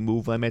have weekly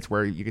move limits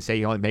where you can say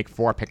you only make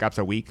 4 pickups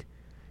a week.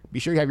 Be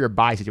sure you have your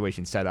bye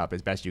situation set up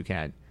as best you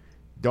can.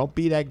 Don't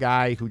be that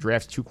guy who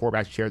drafts 2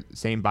 quarterbacks who share the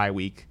same bye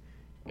week.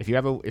 If you're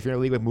in a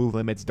league with move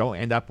limits, don't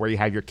end up where you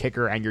have your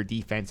kicker and your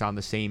defense on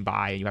the same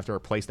bye and you have to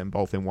replace them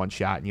both in one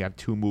shot and you have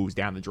 2 moves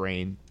down the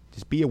drain.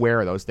 Just be aware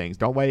of those things.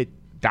 Don't let it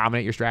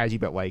dominate your strategy,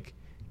 but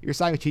you're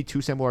signing with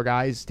 2 similar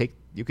guys.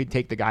 You could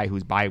take the guy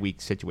whose bye week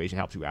situation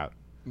helps you out.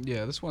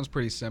 Yeah, this one's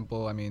pretty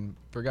simple. I mean,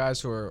 for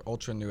guys who are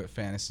ultra new at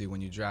fantasy,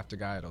 when you draft a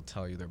guy, it'll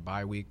tell you their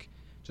bye week.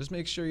 Just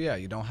make sure,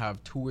 you don't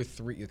have 2 or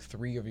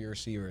 3 of your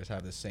receivers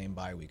have the same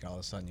bye week. All of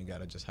a sudden, you got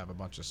to just have a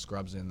bunch of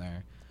scrubs in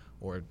there,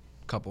 or a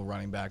couple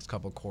running backs,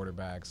 couple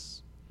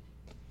quarterbacks,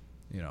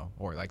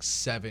 or like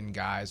 7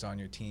 guys on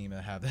your team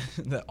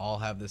that all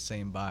have the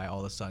same bye. All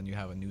of a sudden, you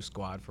have a new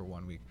squad for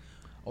 1 week.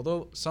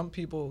 Although some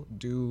people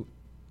do.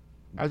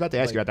 I was about to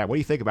ask you about that. What do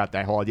you think about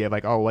that whole idea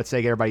of let's say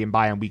everybody can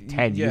buy on week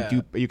 10.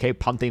 Yeah. You keep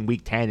punting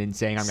week 10 and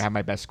saying I'm going to have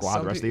my best squad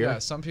the rest of the year? Yeah,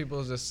 some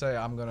people just say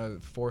I'm going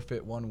to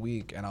forfeit 1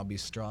 week and I'll be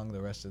strong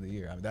the rest of the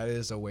year. I mean, that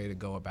is a way to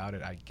go about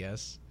it, I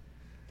guess.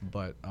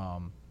 But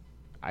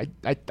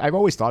I've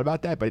always thought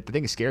about that, but the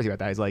thing that scares me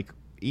about that is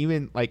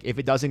even if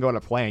it doesn't go to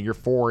plan, you're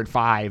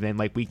 4-5, and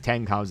week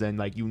 10 comes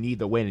and you need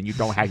the win and you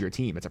don't have your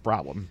team. It's a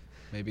problem.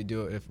 Maybe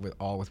do it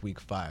with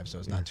week 5, so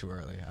it's not too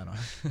early. I don't.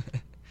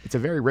 It's a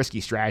very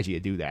risky strategy to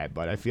do that,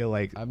 but I feel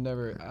like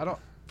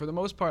for the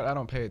most part, I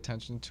don't pay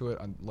attention to it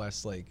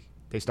unless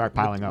they start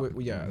piling up.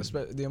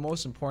 The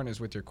most important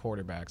is with your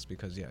quarterbacks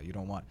because you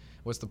don't want.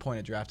 What's the point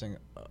of drafting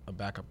a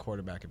backup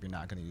quarterback if you're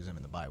not going to use him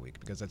in the bye week?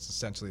 Because that's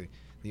essentially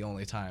the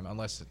only time,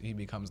 unless he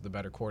becomes the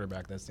better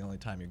quarterback, that's the only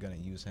time you're going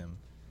to use him,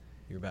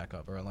 your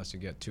backup, or unless you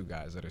get 2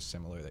 guys that are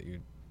similar that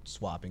you're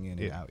swapping in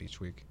and out each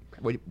week.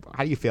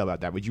 How do you feel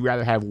about that? Would you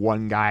rather have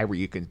 1 guy where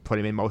you can put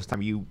him in most of the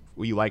time?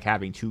 You like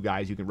having 2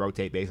 guys you can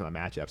rotate based on the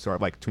matchup, sort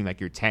of between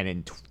your 10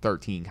 and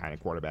 13 kind of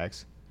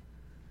quarterbacks?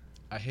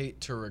 I hate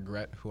to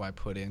regret who I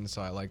put in,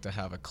 so I like to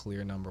have a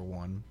clear number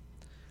 1.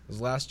 Because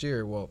last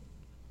year, once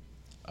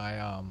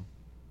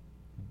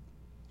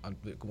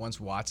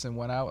Watson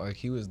went out,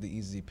 he was the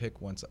easy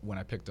pick when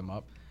I picked him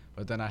up.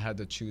 But then I had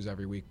to choose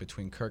every week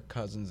between Kirk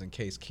Cousins and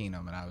Case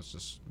Keenum, and I was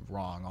just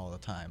wrong all the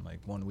time.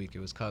 1 week it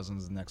was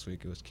Cousins, the next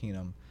week it was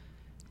Keenum.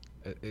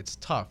 It's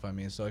tough. I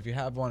mean, so if you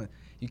have one,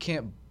 you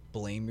can't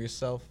blame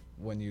yourself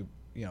when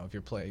if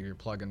you're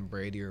plugging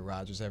Brady or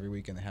Rodgers every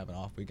week and they have an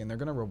off week, and they're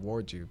going to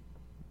reward you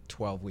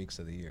 12 weeks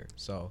of the year.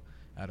 So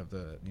out of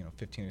the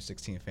 15 or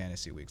 16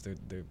 fantasy weeks,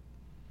 they're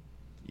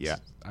yeah.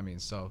 I mean,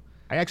 so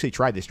I actually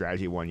tried this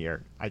strategy 1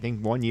 year. I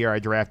think 1 year I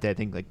drafted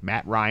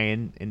Matt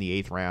Ryan in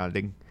the 8th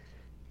round.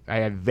 I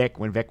had Vic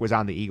when Vic was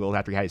on the Eagles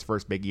after he had his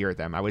first big year at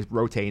them. I was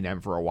rotating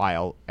them for a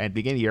while. And at the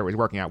beginning of the year, it was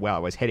working out well. I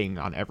was hitting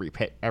on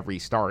every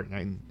start.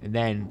 And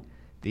then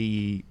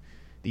the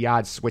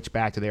odds switched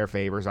back to their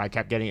favor. So I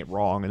kept getting it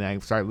wrong, and then I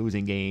started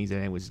losing games,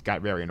 and it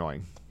got very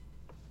annoying.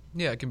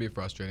 Yeah, it can be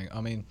frustrating.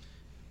 I mean,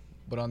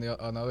 but on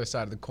the other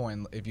side of the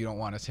coin, if you don't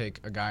want to take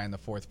a guy in the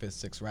 4th,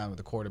 5th, 6th round with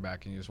a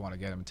quarterback and you just want to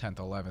get him 10th,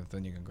 11th,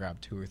 then you can grab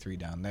 2 or 3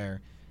 down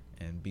there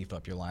and beef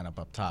up your lineup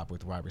up top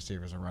with wide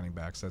receivers and running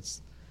backs.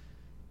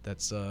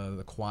 That's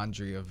the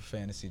quandary of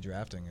fantasy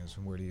drafting is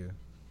where do you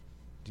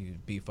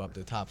beef up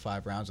the top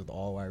 5 rounds with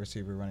all wide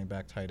receiver, running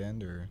back, tight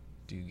end, or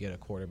do you get a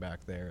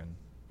quarterback there and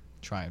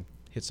try and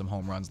hit some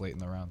home runs late in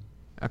the round?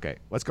 Okay,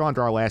 let's go on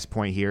to our last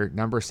point here.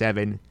 Number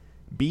 7,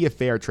 be a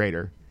fair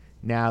trader.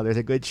 Now, there's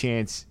a good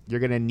chance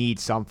you're going to need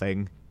something,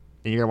 and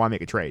you're going to want to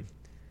make a trade.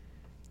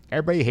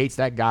 Everybody hates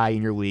that guy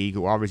in your league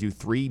who offers you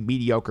 3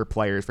 mediocre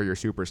players for your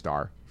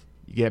superstar.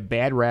 You get a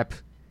bad rep.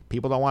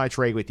 People don't want to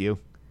trade with you.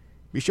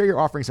 Be sure you're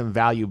offering some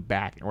value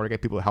back in order to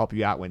get people to help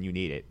you out when you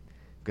need it.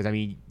 Because, I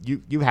mean,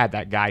 you had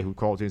that guy who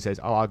calls you and says,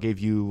 oh, I'll give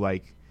you,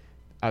 like,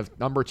 a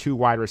number 2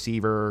 wide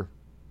receiver,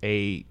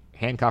 a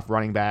handcuff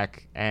running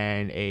back,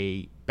 and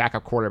a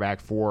backup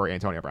quarterback for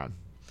Antonio Brown.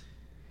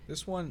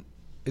 This one,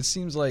 it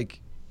seems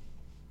like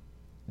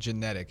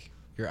genetic.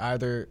 You're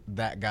either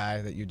that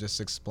guy that you just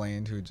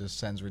explained who just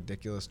sends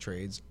ridiculous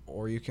trades,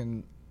 or you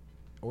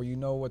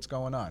know what's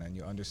going on and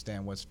you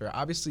understand what's fair.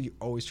 Obviously, you're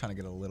always trying to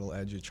get a little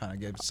edge. You're trying to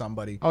give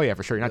somebody. Oh yeah,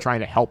 for sure. You're not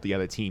trying to help the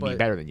other team be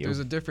better than you. There's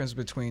a difference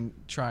between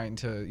trying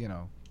to,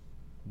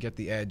 get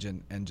the edge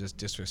and just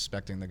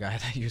disrespecting the guy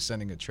that you're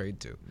sending a trade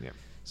to. Yeah.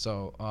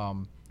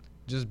 So,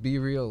 just be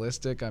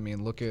realistic. I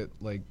mean, look at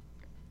like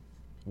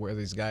where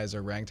these guys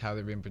are ranked, how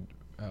they've been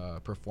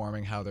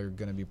performing, how they're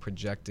going to be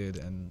projected,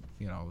 and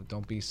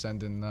don't be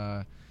sending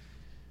a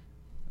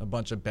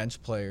bunch of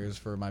bench players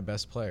for my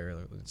best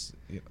player. It's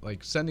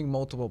like sending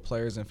multiple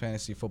players in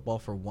fantasy football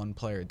for one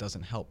player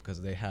doesn't help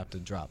because they have to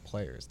drop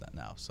players that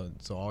now. So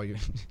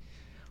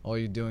all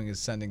you're doing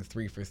is sending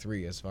 3 for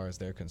 3 as far as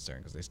they're concerned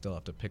because they still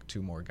have to pick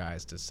 2 more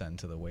guys to send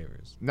to the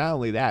waivers. Not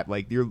only that,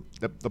 like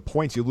the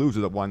points you lose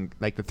with the one,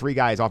 like the 3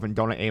 guys often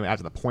don't aim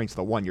after the points,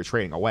 the one you're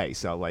trading away.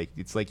 So like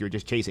it's like you're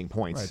just chasing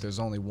points. Right. There's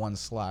only one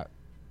slot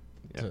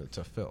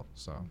to fill.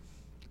 So.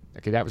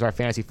 Okay, that was our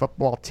fantasy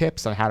football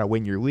tips on how to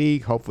win your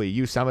league. Hopefully you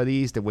use some of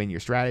these to win your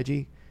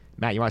strategy.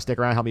 Matt, you want to stick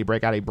around and help me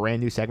break out a brand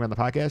new segment on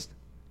the podcast?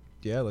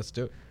 Yeah, let's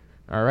do it.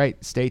 All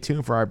right, stay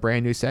tuned for our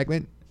brand new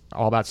segment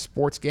all about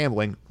sports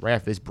gambling right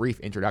after this brief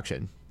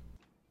introduction.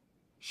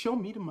 Show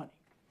me the money.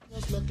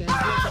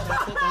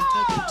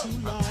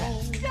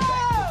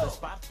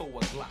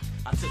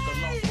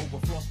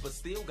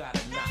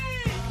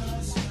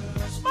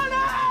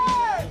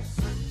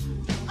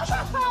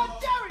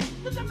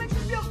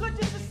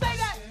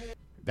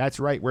 That's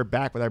right. We're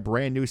back with our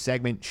brand new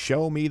segment,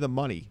 Show Me the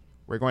Money.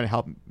 We're going to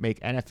help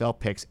make NFL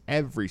picks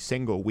every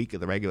single week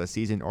of the regular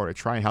season in order to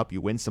try and help you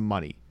win some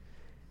money.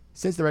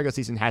 Since the regular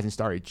season hasn't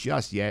started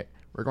just yet,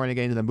 we're going to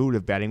get into the mood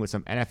of betting with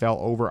some NFL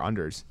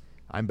over-unders.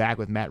 I'm back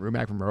with Matt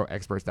Rumack from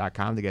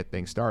RotoExperts.com to get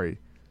things started.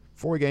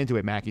 Before we get into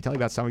it, Matt, can you tell me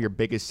about some of your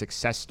biggest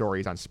success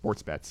stories on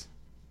sports bets?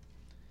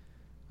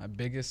 My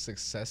biggest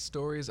success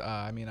stories?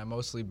 I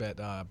mostly bet.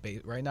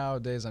 Right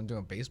nowadays, I'm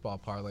doing baseball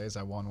parlays.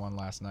 I won one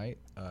last night.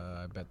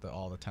 I bet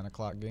all the 10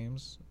 o'clock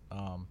games.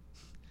 So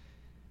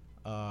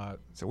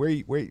where are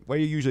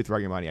you usually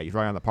throwing your money at? You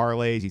throwing on the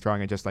parlays? You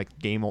throwing it just like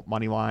game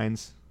money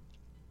lines?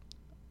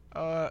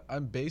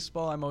 On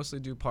baseball, I mostly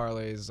do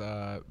parlays.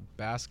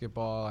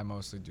 Basketball, I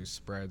mostly do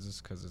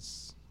spreads because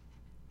it's,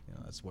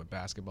 that's what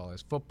basketball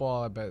is.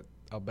 Football,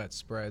 I'll bet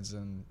spreads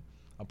and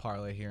a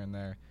parlay here and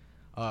there.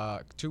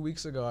 2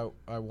 weeks ago,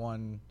 I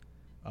won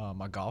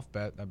my golf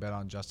bet. I bet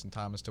on Justin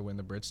Thomas to win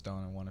the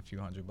Bridgestone and won a few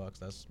 $100.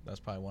 That's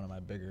probably one of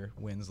my bigger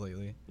wins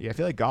lately. Yeah, I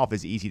feel like golf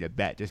is easy to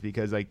bet just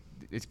because like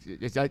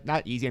it's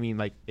not easy. I mean,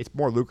 like it's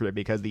more lucrative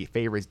because the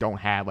favorites don't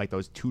have like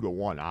those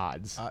 2-1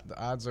 odds. The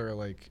odds are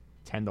like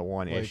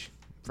 10-1 ish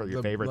for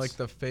your favorites. Like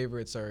the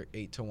favorites are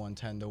 8-1,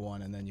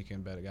 10-1, and then you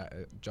can bet a guy.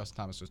 Justin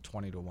Thomas was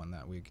 20-1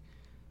 that week.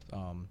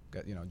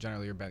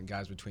 Generally you're betting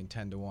guys between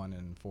 10-1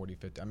 and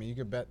 40-50. I mean, you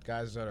could bet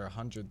guys that are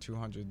 100,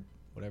 200,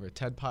 whatever.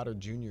 Ted Potter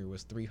Jr.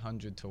 was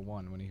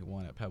 300-1 when he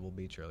won at Pebble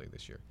Beach early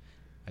this year.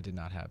 I did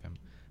not have him,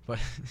 but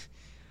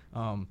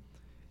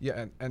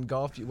and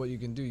golf. What you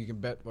can do, you can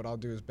bet. What I'll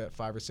do is bet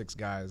 5 or 6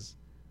 guys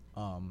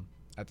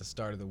at the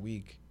start of the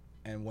week,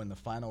 and when the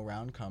final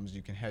round comes,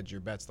 you can hedge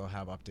your bets. They'll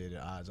have updated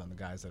odds on the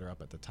guys that are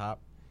up at the top.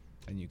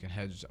 And you can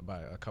hedge by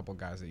a couple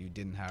guys that you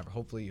didn't have.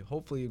 Hopefully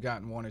you've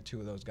gotten 1 or 2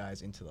 of those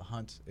guys into the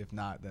hunt. If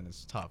not, then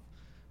it's tough.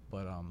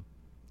 But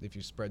if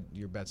you spread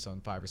your bets on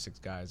 5 or 6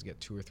 guys, get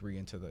 2 or 3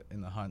 in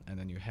the hunt, and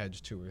then you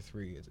hedge 2 or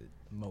 3,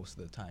 most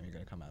of the time you're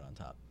going to come out on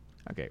top.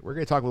 Okay, we're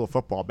going to talk a little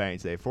football betting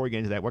today. Before we get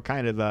into that, what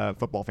kind of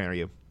football fan are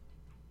you?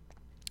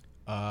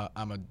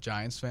 I'm a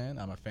Giants fan.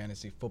 I'm a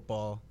fantasy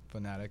football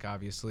fanatic,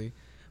 obviously.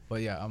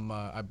 But yeah,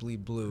 I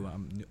bleed blue.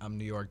 I'm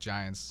New York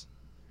Giants.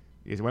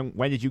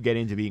 When did you get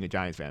into being a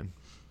Giants fan?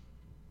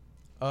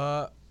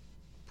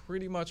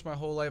 pretty much my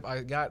whole life.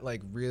 I got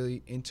like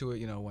really into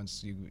it,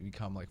 once you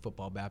become like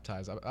football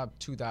baptized.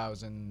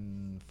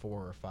 2004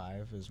 or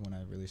 5 is when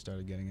I really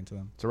started getting into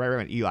them. So right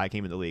when Eli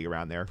came in the league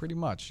around there. Pretty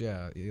much,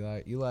 yeah.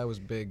 Eli was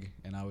big,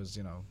 and I was,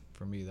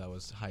 for me that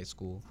was high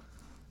school.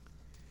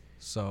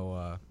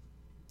 So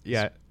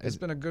Yeah. it's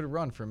been a good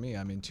run for me.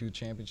 I mean, 2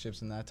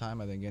 championships in that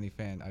time. I think any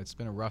fan. It's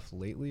been a rough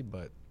lately,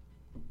 but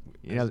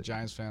as a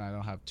Giants fan, I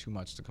don't have too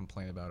much to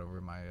complain about over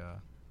my.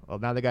 Well,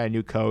 now they got a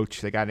new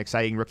coach. They got an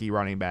exciting rookie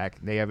running back.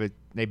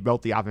 They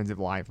built the offensive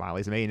line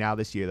finally. So maybe now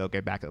this year they'll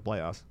get back to the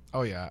playoffs.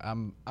 Oh yeah,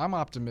 I'm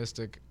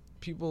optimistic.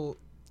 People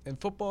in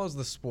football is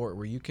the sport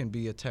where you can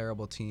be a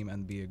terrible team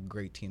and be a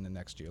great team the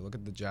next year. Look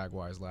at the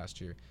Jaguars last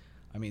year.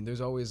 I mean,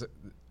 there's always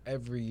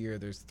every year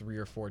there's 3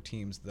 or 4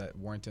 teams that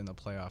weren't in the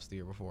playoffs the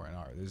year before and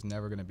are. There's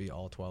never going to be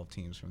all 12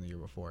 teams from the year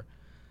before.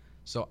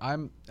 So I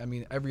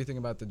mean, everything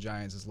about the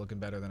Giants is looking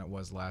better than it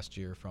was last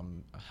year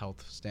from a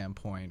health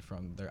standpoint,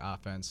 from their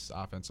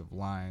offensive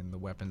line, the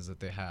weapons that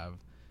they have.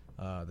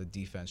 The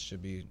defense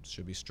should be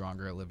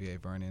stronger. Olivier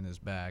Vernon is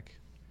back.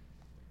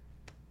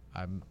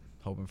 I'm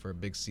hoping for a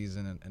big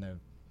season and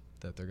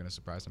that they're going to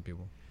surprise some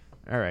people.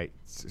 All right.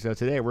 So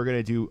today we're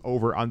going to do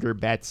over-under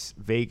bets.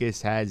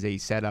 Vegas has a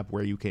setup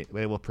where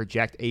they will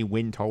project a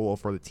win total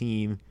for the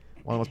team.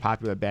 One of the most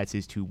popular bets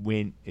is to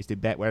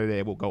bet whether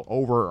they will go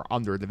over or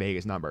under the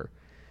Vegas number.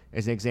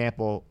 As an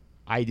example,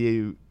 I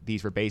do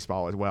these for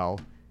baseball as well.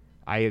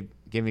 I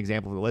give an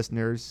example for the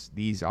listeners.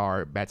 These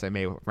are bets I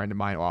made with a friend of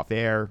mine off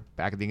air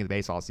back at the beginning of the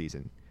baseball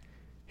season.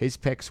 His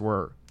picks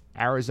were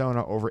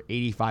Arizona over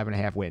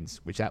 85.5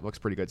 wins, which that looks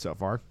pretty good so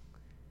far.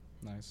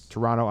 Nice.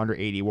 Toronto under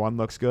 81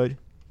 looks good.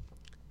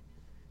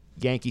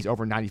 Yankees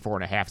over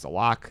 94.5 is a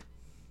lock.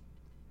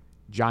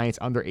 Giants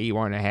under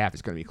 81.5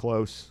 is going to be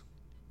close.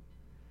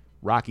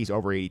 Rockies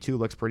over 82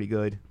 looks pretty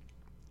good.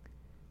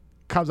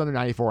 Cubs under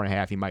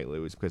 94.5, he might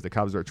lose because the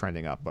Cubs are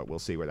trending up, but we'll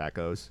see where that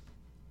goes.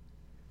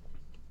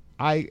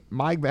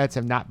 My bets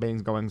have not been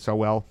going so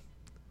well.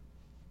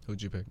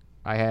 Who'd you pick?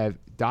 I have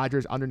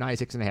Dodgers under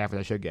 96.5, which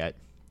I should get.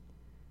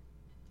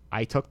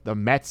 I took the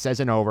Mets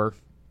as an over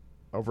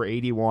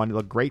 81. It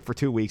looked great for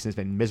 2 weeks and it's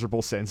been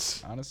miserable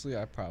since. Honestly,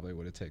 I probably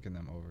would have taken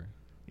them over.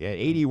 Yeah,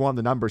 81,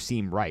 the numbers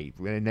seem right.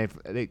 And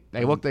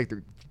they looked like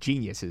they're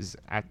geniuses.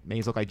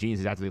 Made look like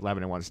geniuses after the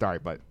 11-1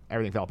 start, but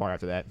everything fell apart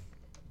after that.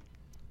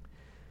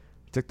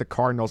 Took the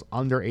Cardinals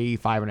under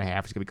 85.5,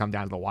 which is going to come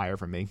down to the wire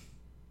for me.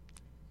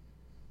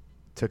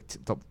 Took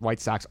the White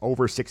Sox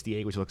over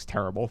 68, which looks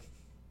terrible.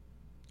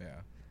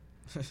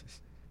 Yeah.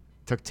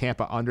 Took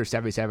Tampa under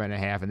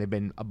 77.5, and they've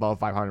been above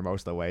 500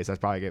 most of the way, so that's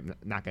probably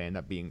not going to end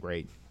up being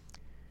great.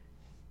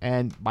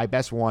 And my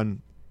best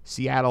one,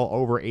 Seattle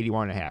over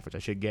 81.5, which I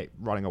should get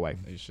running away.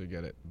 You should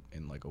get it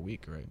in like a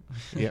week, right?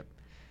 Yep.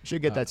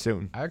 Should get that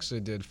soon. I actually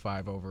did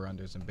 5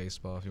 over-unders in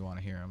baseball if you want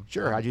to hear them.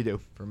 Sure, how'd you do?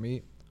 For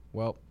me,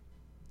 well,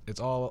 it's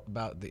all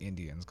about the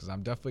Indians because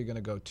I'm definitely going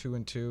to go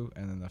 2-2,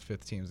 and then the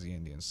 5th team is the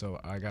Indians.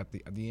 So I got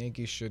the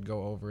Yankees should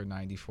go over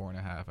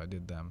 94.5. I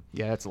did them.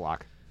 Yeah, that's a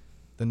lock.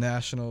 The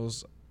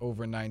Nationals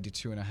over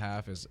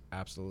 92.5 is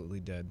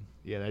absolutely dead.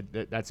 Yeah,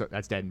 that's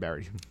dead and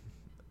buried.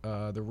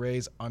 The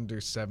Rays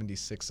under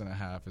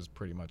 76.5 is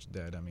pretty much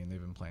dead. I mean,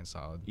 they've been playing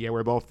solid. Yeah,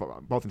 we're both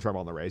in trouble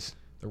on the Rays.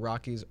 The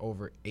Rockies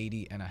over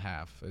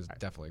 80.5 is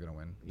definitely going to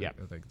win. Yeah.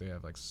 I think they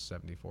have like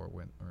 74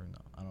 win or no,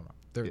 I don't know.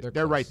 They're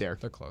close. right there.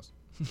 They're close.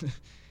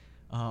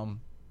 And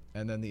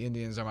then the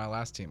Indians are my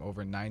last team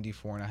over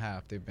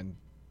 94.5. They've been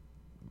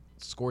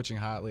scorching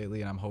hot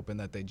lately, and I'm hoping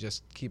that they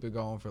just keep it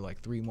going for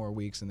like 3 more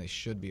weeks, and they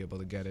should be able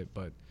to get it.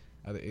 But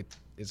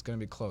it's going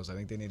to be close. I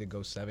think they need to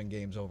go 7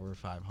 games over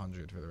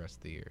 500 for the rest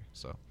of the year.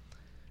 So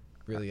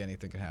really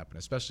anything can happen,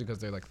 especially because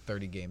they're like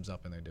 30 games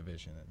up in their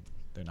division, and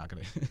they're not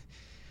going to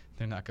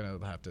they're not going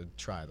to have to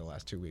try the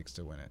last 2 weeks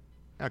to win it.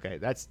 Okay,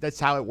 that's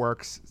how it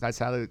works. That's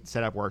how the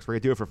setup works. We're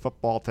going to do it for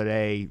football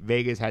today.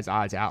 Vegas has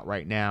odds out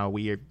right now.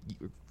 We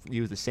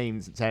use the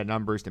same set of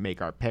numbers to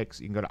make our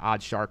picks. You can go to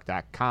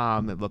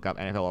oddshark.com and look up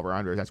NFL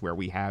over-unders. That's where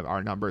we have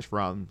our numbers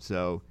from.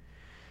 So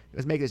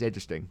let's make this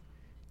interesting.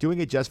 Doing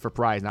it just for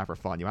prize, not for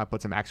fun. You want to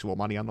put some actual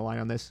money on the line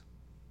on this?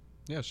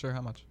 Yeah, sure.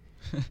 How much?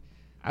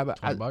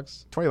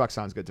 $20? $20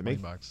 sounds good to me.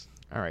 $20.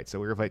 All right, so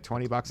we're going to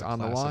play $20 on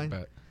the line.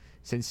 Bet.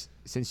 Since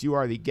you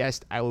are the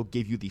guest, I will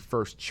give you the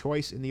first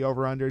choice in the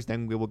over-unders.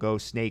 Then we will go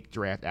snake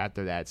draft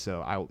after that.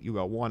 So you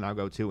go 1, I'll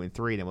go 2 and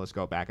 3. Then we'll just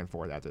go back and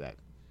forth after that.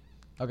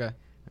 Okay.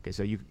 Okay,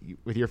 so you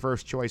with your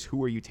first choice,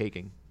 who are you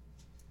taking?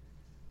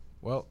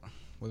 Well,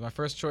 with my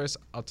first choice,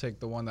 I'll take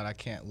the one that I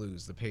can't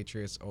lose, the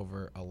Patriots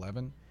over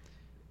 11.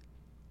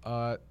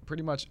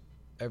 Pretty much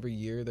every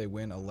year they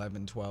win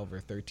 11, 12, or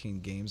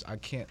 13 games. I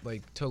can't,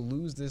 to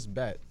lose this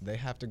bet, they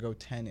have to go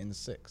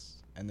 10-6.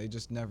 And they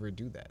just never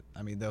do that.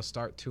 I mean, they'll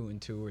start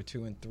 2-2 or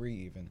 2-3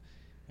 even,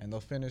 and they'll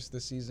finish the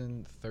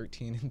season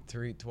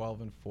 13-3,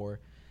 12-4.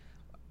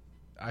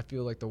 I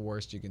feel like the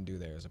worst you can do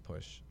there is a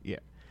push. Yeah,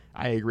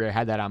 I agree. I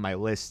had that on my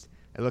list.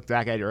 I looked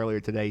back at it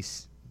earlier today.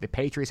 The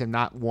Patriots have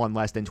not won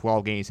less than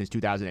 12 games since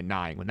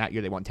 2009, when that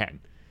year they won 10.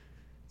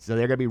 So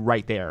they're going to be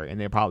right there,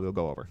 and they probably will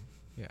go over.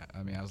 Yeah,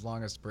 I mean, as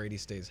long as Brady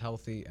stays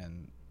healthy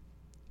and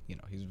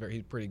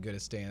he's pretty good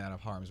at staying out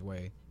of harm's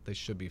way. They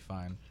should be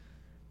fine.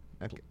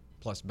 Okay.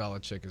 Plus,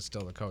 Belichick is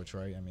still the coach,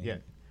 right? I mean, Yeah.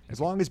 As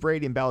long as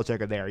Brady and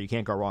Belichick are there, you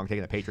can't go wrong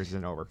taking the Patriots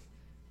in over.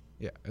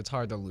 yeah, it's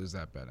hard to lose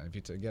that bet. If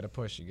you get a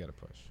push, you get a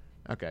push.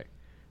 Okay.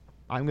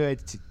 I'm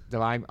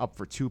up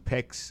for 2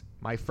 picks.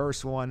 My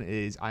first one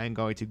is I am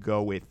going to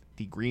go with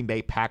the Green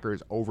Bay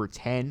Packers over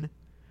 10.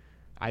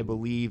 I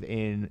believe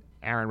in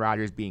Aaron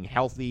Rodgers being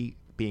healthy,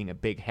 being a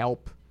big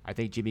help. I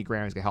think Jimmy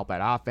Graham is going to help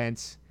that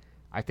offense.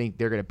 I think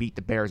they're going to beat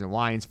the Bears and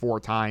Lions 4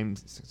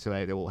 times so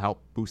that it will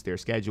help boost their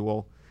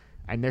schedule.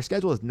 And their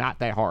schedule is not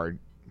that hard.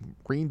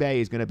 Green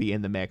Bay is going to be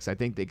in the mix. I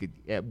think they could,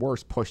 at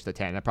worst, push to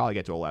 10. They'll probably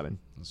get to 11.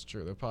 That's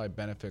true. They'll probably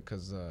benefit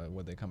because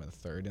they come in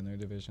 3rd in their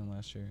division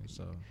last year,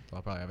 so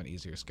they'll probably have an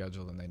easier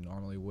schedule than they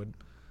normally would.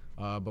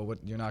 But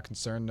you're not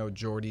concerned? No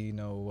Jordy,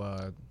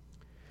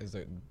 is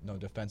there no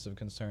defensive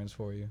concerns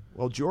for you?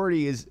 Well,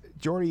 Jordy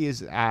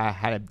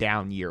had a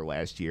down year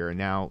last year, and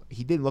now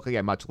he didn't look like he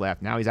had much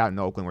left. Now he's out in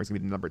Oakland, where he's going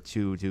to be the number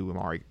 2 to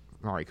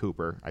Amari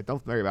Cooper. I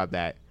don't worry about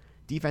that.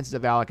 Defense is a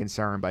valid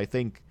concern, but I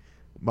think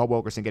Mo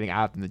Wilkerson getting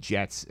out from the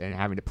Jets and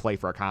having to play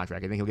for a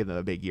contract, I think he'll give them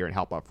a big year and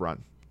help up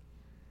front.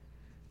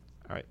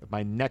 All right,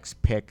 my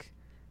next pick,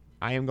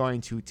 I am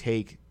going to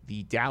take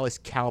the Dallas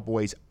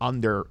Cowboys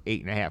under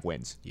 8.5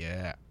 wins.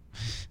 Yeah.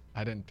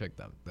 I didn't pick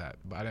that, but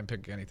I didn't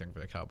pick anything for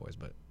the Cowboys.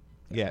 But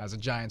yeah, as a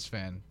Giants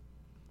fan,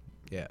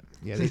 yeah.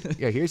 Here's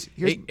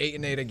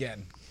 8-8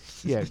 again.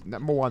 Yeah,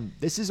 number one.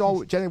 This is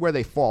all generally where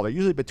they fall. They're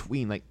usually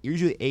between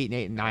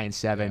 8-8 and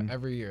 9-7. Yeah,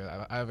 every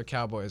year, I have a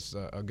Cowboys,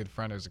 a good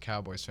friend who's a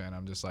Cowboys fan.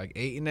 I'm just like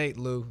 8-8,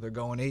 Lou. They're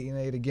going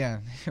 8-8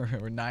 again.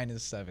 We're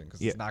 9-7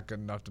 because it's not good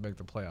enough to make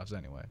the playoffs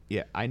anyway.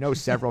 Yeah, I know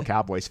several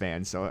Cowboys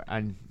fans, so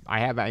I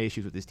have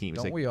issues with this team.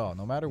 Don't we all?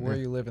 No matter where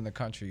you live in the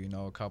country, you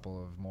know a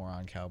couple of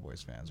moron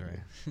Cowboys fans, right?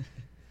 Yeah.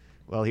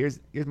 Well, here's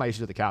my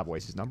issue with the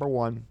Cowboys. Is number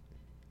one,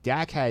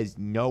 Dak has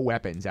no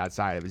weapons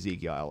outside of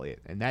Ezekiel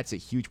Elliott, and that's a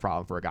huge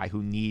problem for a guy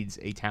who needs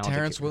a talented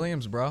Terrence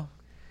Williams, bro.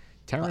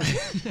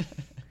 Terrence.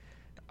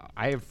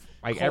 I have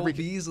Cole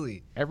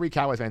Beasley. Every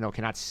Cowboys fan I know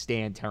cannot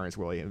stand Terrence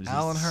Williams.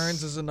 Allen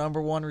Hurns is the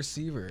number 1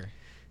 receiver.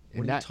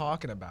 What are you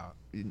talking about?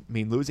 I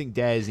mean, losing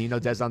Dez,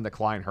 Dez on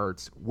decline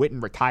hurts.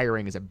 Witten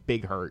retiring is a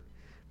big hurt,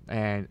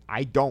 and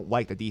I don't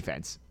like the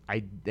defense.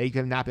 They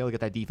cannot be able to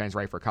get that defense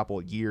right for a couple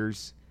of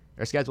years.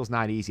 Their schedule's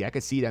not easy. I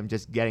could see them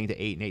just getting to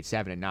 8-8,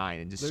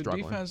 7-9, and just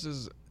struggling. Their defense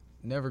is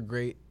never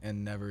great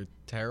and never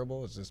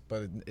terrible.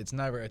 But it's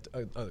never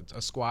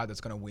a squad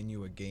that's going to win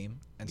you a game.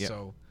 And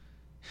so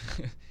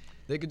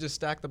they could just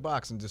stack the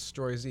box and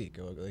destroy Zeke.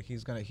 Like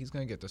he's gonna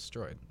get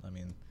destroyed. I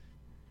mean,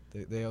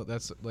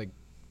 that's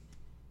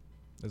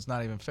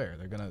not even fair.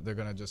 They're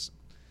gonna just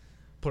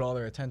put all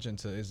their attention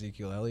to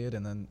Ezekiel Elliott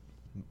and then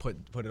put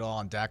it all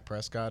on Dak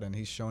Prescott, and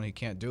he's shown he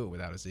can't do it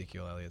without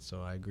Ezekiel Elliott.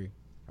 So I agree.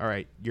 All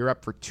right, you're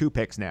up for 2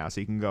 picks now, so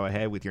you can go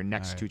ahead with your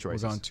next 2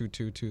 choices. We're going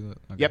 2-2-2. Okay.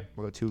 Yep,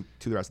 we'll go 2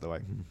 the rest of the way.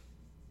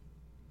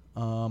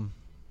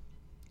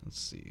 Let's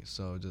see.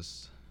 So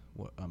just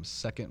what I'm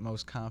second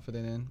most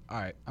confident in. All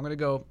right, I'm gonna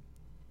go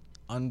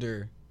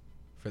under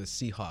for the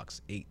Seahawks,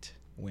 8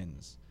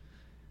 wins.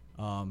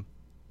 The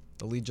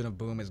Legion of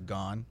Boom is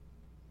gone.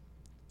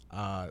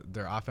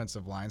 Their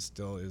offensive line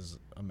still is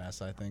a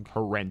mess, I think.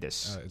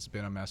 Horrendous. It's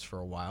been a mess for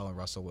a while, and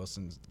Russell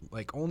Wilson's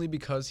only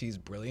because he's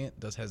brilliant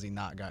has he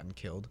not gotten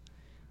killed.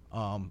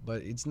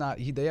 But it's not.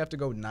 They have to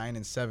go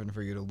 9-7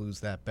 for you to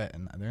lose that bet,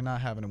 and they're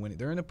not having to win it.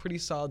 They're in a pretty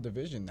solid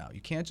division now.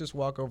 You can't just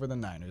walk over the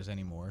Niners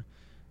anymore.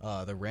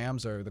 The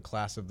Rams are the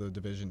class of the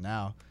division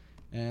now,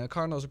 and the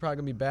Cardinals are probably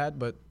gonna be bad,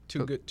 but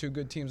two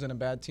good teams and a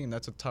bad team.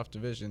 That's a tough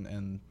division,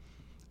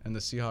 and the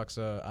Seahawks,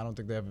 I don't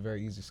think they have a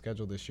very easy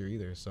schedule this year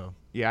either. So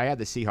yeah, I had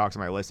the Seahawks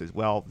on my list as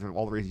well, for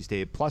all the reasons you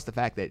stated, plus the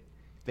fact that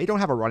they don't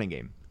have a running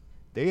game.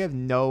 They have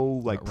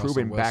no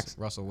proven backs.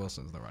 Russell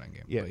Wilson's the running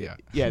game.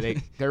 Yeah,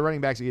 their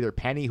running backs are either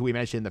Penny, who we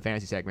mentioned in the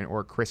fantasy segment,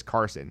 or Chris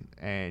Carson,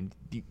 and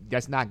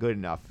that's not good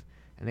enough.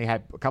 And they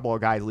had a couple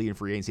of guys leading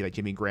free agency like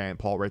Jimmy Graham,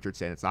 Paul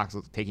Richardson. It's not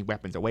taking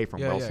weapons away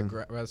from Wilson.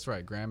 Yeah, that's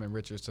right. Graham and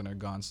Richardson are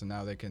gone, so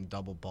now they can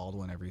double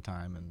Baldwin every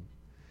time. And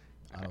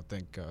I don't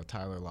think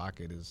Tyler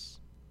Lockett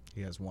he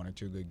has 1 or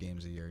 2 good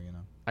games a year.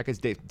 I could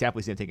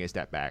definitely see him taking a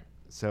step back.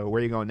 So where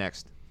are you going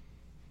next?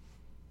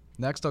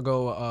 Next, I'll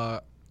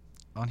go.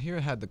 On here,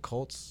 it had the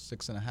Colts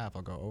 6.5.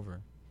 I'll go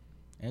over.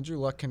 Andrew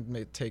Luck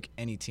can take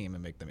any team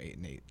and make them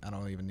 8-8. I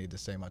don't even need to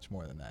say much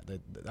more than that.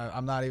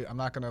 I'm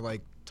not gonna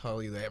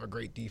tell you they have a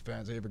great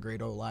defense, they have a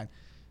great O-line.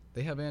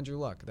 They have Andrew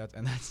Luck.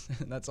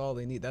 That's all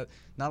they need. That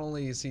not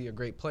only is he a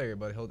great player,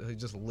 but he'll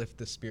just lift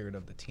the spirit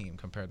of the team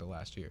compared to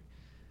last year.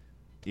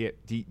 Yeah.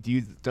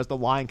 Does the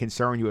line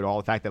concern you at all?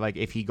 The fact that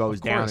if he goes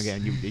down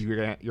again,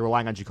 you're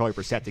relying on Jacoby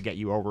Brissett to get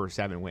you over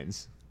 7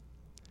 wins.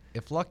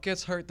 If Luck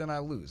gets hurt, then I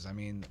lose. I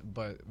mean,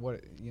 but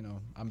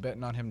I'm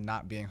betting on him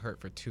not being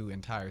hurt for 2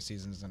 entire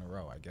seasons in a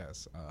row, I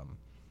guess.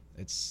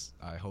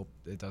 I hope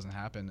it doesn't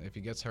happen. If he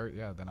gets hurt,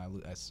 then I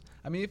lose.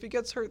 I mean, if he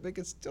gets hurt, they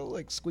could still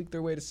squeak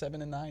their way to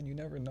 7-9. You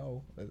never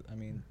know. I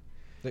mean,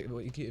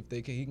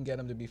 if he can get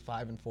them to be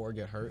 5-4,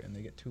 get hurt, and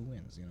they get 2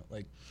 wins.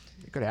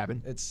 It could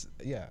happen.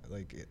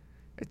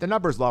 The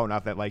number's low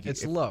enough that like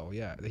It's low,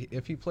 yeah.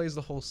 If he plays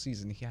the whole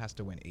season, he has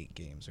to win 8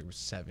 games or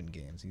 7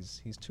 games.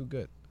 He's too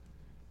good.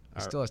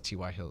 He still has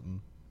T.Y.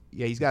 Hilton.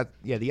 Yeah, he's got.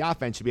 Yeah, the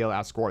offense should be able to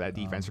outscore that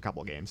defense for a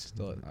couple of games.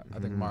 Still, I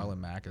think Marlon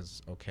Mack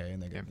is okay,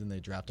 and then they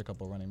draft a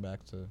couple running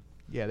backs to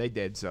Yeah, they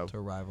did. So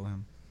rival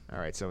him. all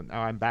right, so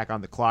now I'm back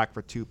on the clock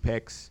for 2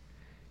 picks.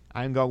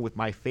 I'm going with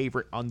my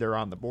favorite under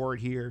on the board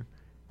here.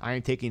 I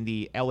am taking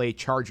the LA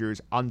Chargers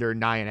under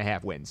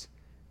 9.5 wins.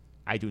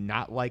 I do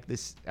not like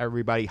this.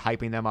 Everybody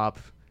hyping them up.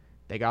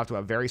 They got off to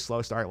a very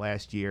slow start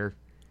last year.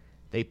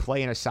 They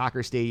play in a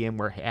soccer stadium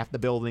where half the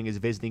building is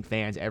visiting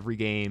fans every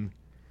game.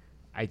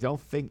 I don't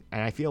think,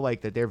 and I feel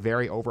like that they're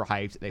very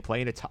overhyped. They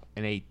play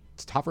in a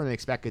tougher than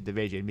expected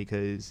division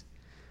because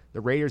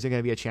the Raiders are going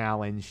to be a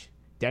challenge.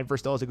 Denver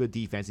still has a good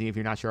defense, even if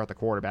you're not sure about the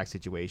quarterback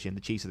situation.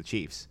 The Chiefs are the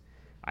Chiefs.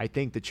 I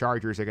think the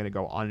Chargers are going to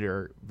go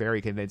under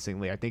very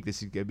convincingly. I think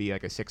this is going to be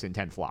like a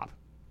 6-10 flop.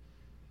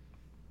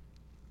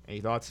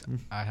 Any thoughts?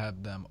 I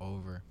have them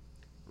over.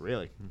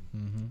 Really?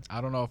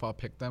 I don't know if I'll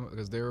pick them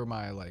because they were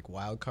my like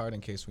wild card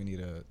in case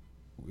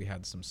we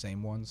had some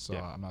same ones. So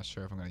Yeah. I'm not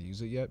sure if I'm going to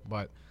use it yet.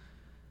 But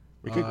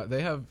could-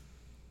 they have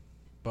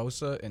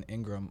Bosa and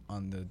Ingram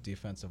on the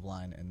defensive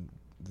line, and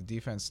the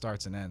defense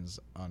starts and ends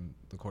on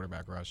the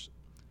quarterback rush.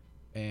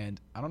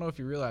 And I don't know if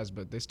you realize,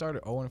 but they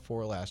started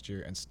 0-4 last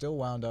year and still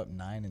wound up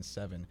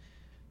 9-7.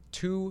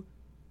 2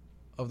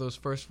 of those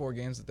first 4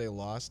 games that they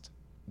lost,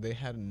 they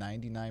had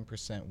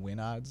 99% win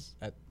odds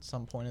at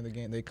some point in the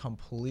game. They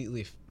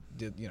completely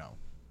did,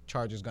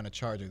 Chargers gonna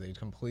Charger. They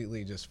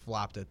completely just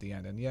flopped at the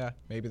end. And yeah,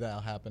 maybe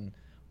that'll happen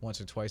once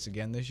or twice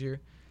again this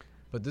year.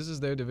 But this is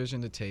their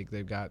division to take.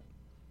 They've got,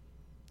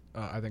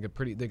 I think,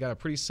 they got a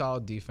pretty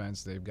solid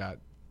defense. They've got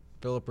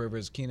Phillip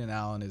Rivers. Keenan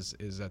Allen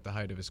is at the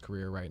height of his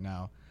career right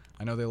now.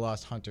 I know they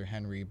lost Hunter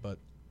Henry, but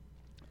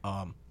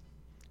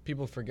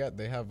people forget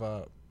they have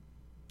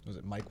was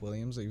it Mike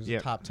Williams? He was a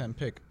top 10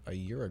 pick a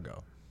year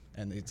ago,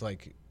 and it's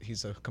like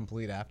he's a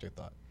complete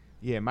afterthought.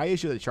 Yeah, my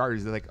issue with the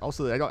Chargers is like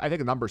also I think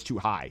the number's too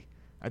high.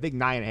 I think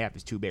 9.5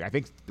 is too big. I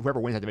think whoever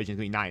wins that division is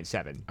going to be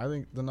 9-7. I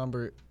think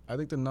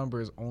the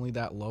number is only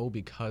that low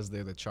because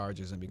they're the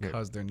Chargers and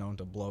because they're known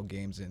to blow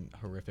games in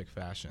horrific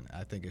fashion.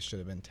 I think it should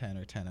have been 10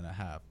 or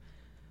 10.5.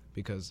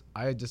 Because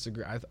I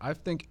disagree. I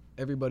think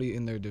everybody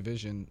in their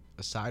division,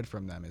 aside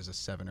from them, is a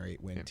 7 or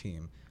 8 win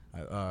team.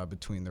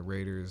 Between the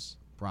Raiders,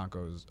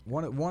 Broncos,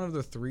 one of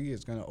the 3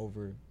 is going to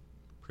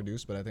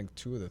overproduce, but I think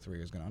 2 of the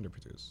 3 is going to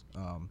underproduce.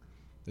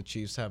 The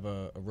Chiefs have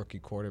a rookie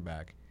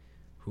quarterback,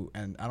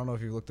 and I don't know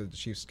if you looked at the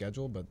Chiefs'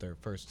 schedule, but their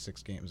first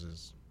 6 games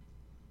is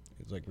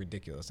like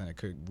ridiculous, and it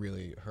could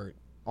really hurt.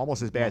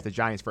 Almost as bad as the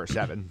Giants' first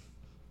 7.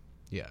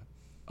 Yeah.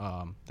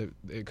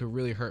 It could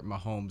really hurt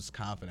Mahomes'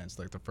 confidence.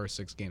 Like the first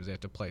 6 games, they have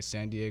to play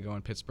San Diego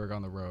and Pittsburgh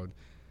on the road,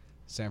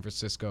 San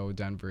Francisco,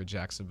 Denver,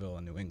 Jacksonville,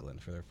 and New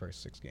England for their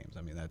first 6 games.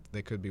 I mean, that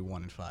they could be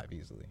 1-5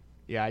 easily.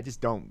 Yeah, I just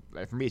don't.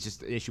 For me, it's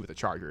just an issue with the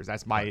Chargers.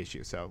 That's my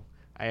issue. So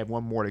I have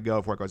one more to go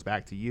before it goes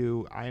back to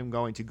you. I am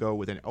going to go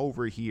with an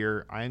over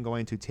here. I am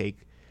going to take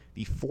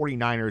the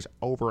 49ers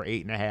over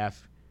 8.5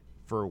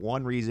 for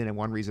one reason and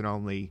one reason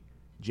only.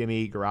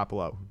 Jimmy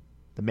Garoppolo.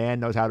 The man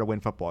knows how to win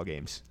football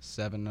games.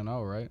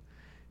 7-0, right?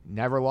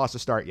 Never lost a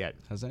start yet.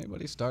 Has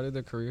anybody started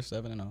their career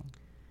 7-0?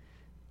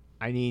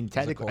 I mean,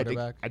 technically,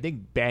 I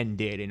think Ben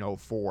did in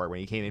 2004 when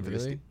he came in for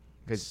this.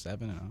 Because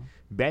 7-0.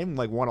 Ben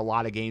won a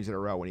lot of games in a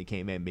row when he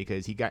came in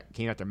because he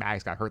came after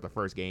Max got hurt the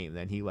first game, and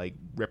then he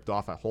ripped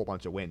off a whole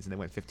bunch of wins and then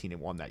went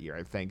 15-1 that year.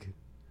 I think.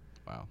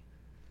 Wow.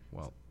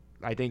 Well,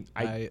 I think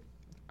I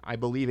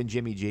believe in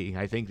Jimmy G.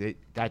 I think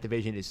that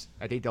division is.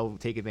 I think they'll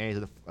take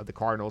advantage of the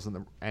Cardinals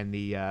and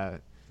the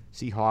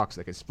Seahawks.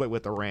 They can split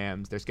with the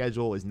Rams. Their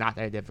schedule is not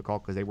that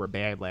difficult because they were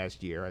bad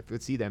last year. I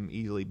could see them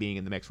easily being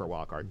in the mix for a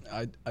wild card.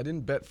 I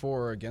didn't bet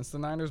for or against the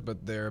Niners,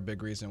 but they're a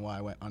big reason why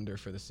I went under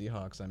for the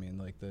Seahawks. I mean,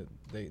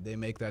 they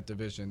make that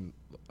division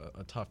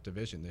a tough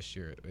division this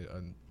year,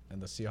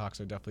 and the Seahawks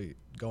are definitely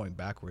going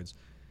backwards.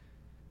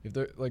 If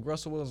they're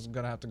Russell Wilson's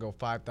gonna have to go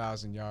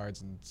 5,000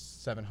 yards and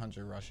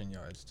 700 rushing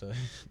yards to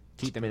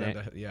keep them in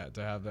it.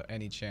 To have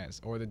any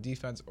chance, or the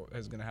defense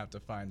is gonna have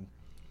to find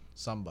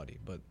somebody,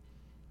 but.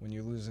 When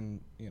you're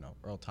losing,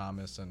 Earl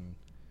Thomas and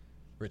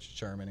Richard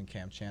Sherman and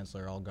Cam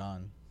Chancellor all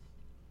gone,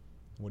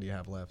 what do you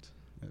have left?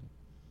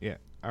 Yeah.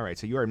 All right.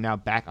 So you are now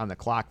back on the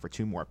clock for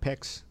 2 more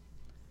picks.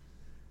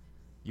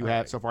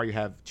 So far you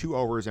have 2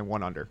 overs and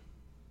 1 under.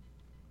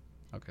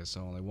 Okay, so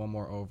only 1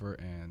 more over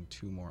and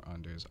 2 more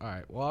unders. All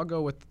right. Well, I'll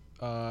go with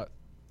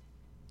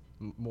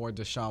more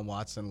Deshaun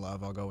Watson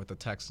love. I'll go with the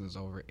Texans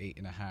over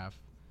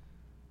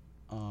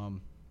 8.5.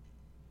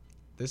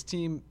 This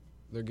team.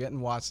 They're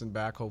getting Watson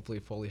back, hopefully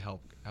fully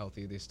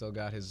healthy. They still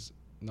got his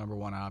number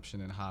 1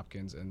 option in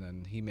Hopkins, and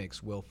then he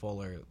makes Will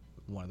Fuller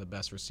one of the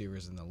best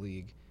receivers in the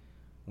league.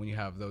 When you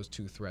have those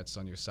 2 threats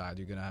on your side,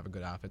 you're going to have a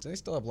good offense. And they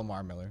still have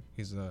Lamar Miller.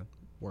 He's a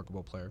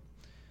workable player.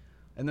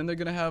 And then they're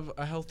going to have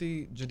a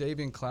healthy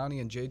Jadeveon Clowney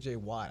and J.J.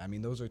 Watt. I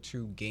mean, those are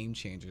 2 game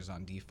changers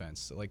on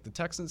defense. The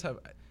Texans have,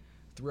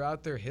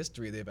 throughout their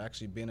history, they've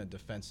actually been a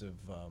defensive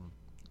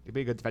They'd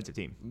be a good defensive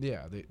team.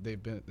 Yeah,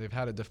 they've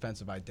had a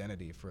defensive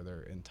identity for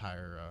their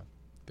entire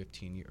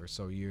 15 or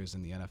so years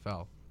in the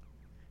NFL.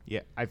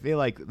 Yeah, I feel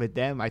like with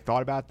them, I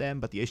thought about them,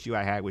 but the issue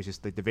I had was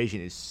just the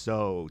division is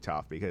so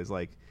tough because,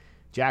 like,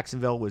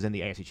 Jacksonville was in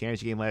the AFC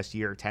Championship game last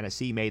year.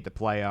 Tennessee made the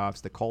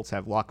playoffs. The Colts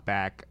have Luck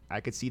back.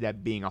 I could see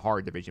that being a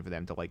hard division for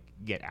them to, like,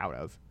 get out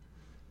of.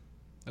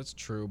 That's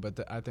true, but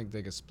I think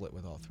they could split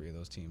with all three of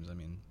those teams. I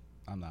mean,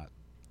 I'm not,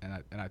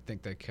 and I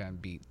think they can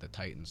beat the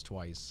Titans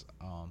twice.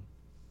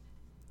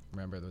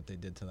 Remember what they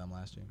did to them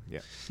last year?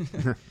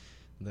 Yeah.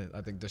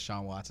 I think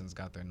Deshaun Watson's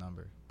got their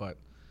number, but.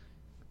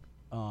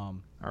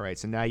 All right,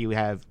 so now you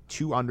have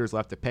 2 unders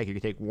left to pick. You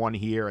can take one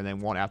here and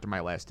then one after my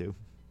last 2.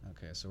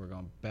 Okay, so we're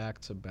going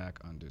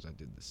back-to-back unders. I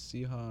did the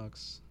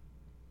Seahawks.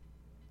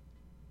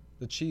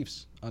 The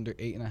Chiefs, under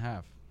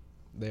 8.5.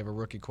 They have a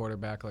rookie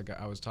quarterback, like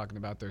I was talking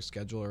about their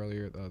schedule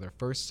earlier. Their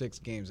first 6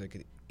 games, they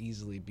could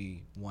easily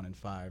be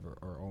 1-5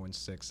 or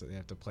 0-6. So they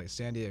have to play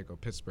San Diego,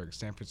 Pittsburgh,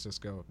 San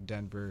Francisco,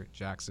 Denver,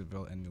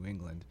 Jacksonville, and New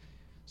England.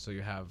 So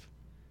you have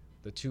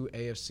the 2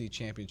 AFC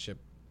championship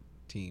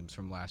teams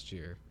from last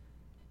year,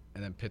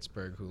 and then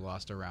Pittsburgh, who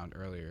lost a round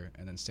earlier,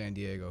 and then San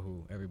Diego,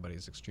 who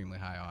everybody's extremely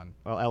high on.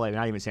 Well, LA,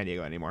 not even San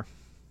Diego anymore.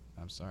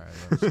 I'm sorry,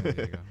 I love San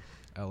Diego.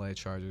 LA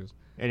Chargers.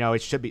 You know,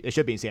 it should be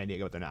in San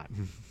Diego, but they're not.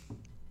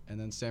 And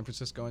then San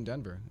Francisco and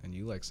Denver. And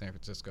you like San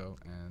Francisco,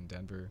 and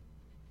Denver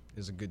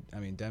is a good – I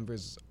mean,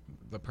 Denver's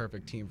the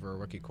perfect team for a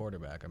rookie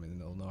quarterback. I mean,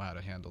 they'll know how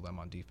to handle them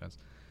on defense.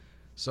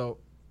 So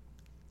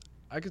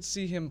I could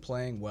see him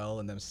playing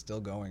well and them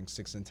still going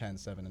 6-10,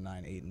 7-9,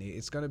 8-8.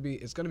 It's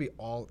gonna be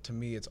all – to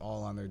me, it's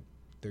all on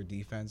their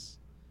defense,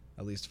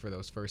 at least for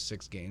those first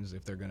 6 games,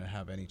 if they're going to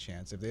have any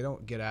chance. If they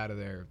don't get out of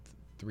there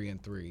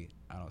 3-3,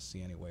 I don't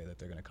see any way that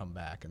they're going to come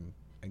back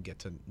and get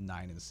to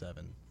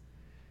 9-7.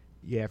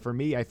 Yeah, for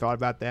me, I thought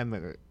about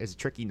them as a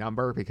tricky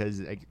number because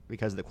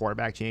of the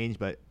quarterback change,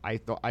 but I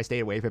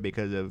stayed away from it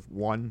because of,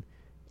 one,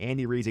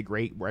 Andy Reid's a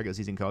great regular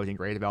season coach and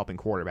great developing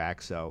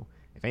quarterback, so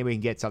if anybody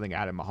can get something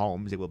out of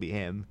Mahomes, it will be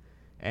him.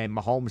 And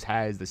Mahomes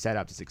has the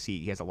setup to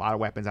succeed. He has a lot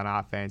of weapons on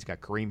offense. Got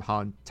Kareem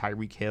Hunt,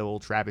 Tyreek Hill,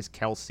 Travis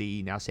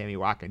Kelce. Now Sammy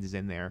Watkins is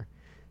in there.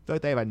 I feel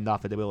like they have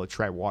enough to be able to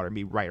tread water and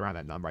be right around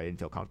that number. I didn't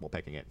feel comfortable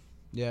picking it.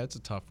 Yeah, it's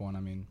a tough one.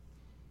 I mean,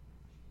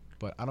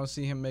 but I don't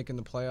see him making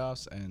the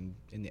playoffs. And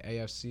in the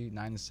AFC,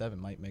 9-7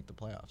 might make the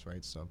playoffs,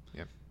 right? So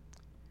yeah.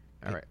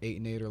 All right,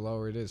 8-8 or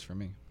lower it is for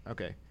me.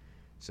 Okay,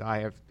 so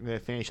I'm going to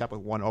finish up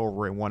with 1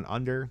 over and 1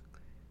 under.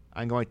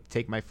 I'm going to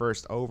take my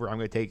first over. I'm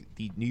going to take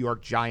the New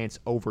York Giants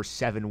over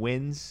 7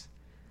 wins.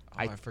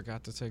 I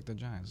forgot to take the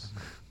Giants.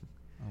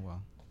 Oh,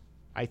 well.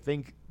 I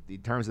think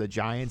in terms of the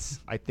Giants,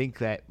 I think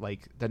that,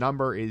 like,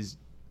 the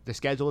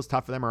schedule is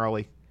tough for them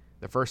early.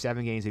 The first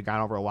 7 games they've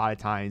gone over a lot of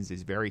times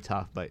is very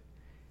tough. But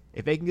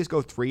if they can just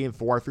go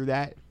 3-4 through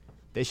that,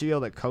 they should be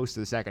able to coast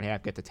to the second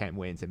half, get to 10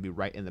 wins, and be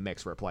right in the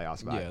mix for a playoff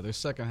spot. Yeah, their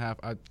second half,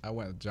 I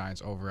went with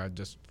Giants over. I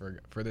just,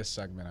 for this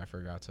segment, I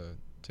forgot to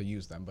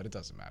use them, but it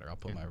doesn't matter. I'll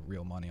put my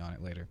real money on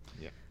it later.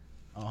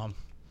 Yeah.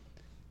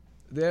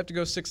 They have to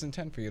go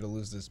 6-10 for you to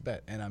lose this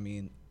bet, and I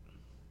mean,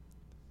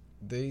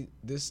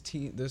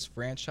 this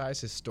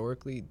franchise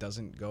historically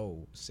doesn't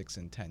go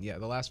 6-10. Yeah,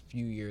 the last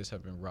few years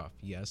have been rough,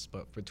 yes,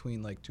 but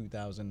between like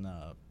 2000,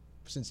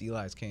 since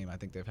Eli's came, I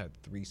think they've had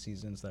 3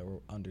 seasons that were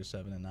under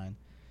 7-9.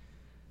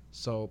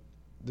 So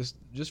this,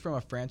 just from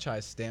a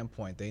franchise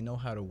standpoint, they know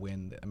how to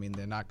win. I mean,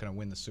 they're not going to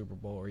win the Super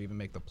Bowl or even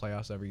make the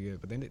playoffs every year,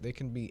 but they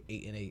can be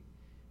 8-8.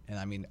 And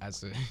I mean,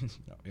 as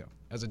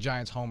a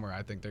Giants homer,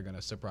 I think they're going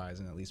to surprise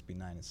and at least be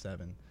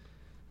 9-7.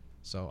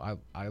 So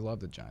I love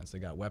the Giants. They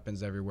got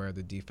weapons everywhere.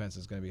 The defense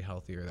is going to be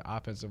healthier. The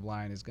offensive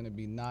line is going to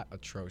be not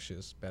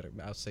atrocious, better.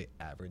 I'll say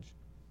average.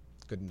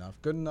 Good enough.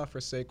 Good enough for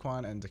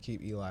Saquon and to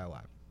keep Eli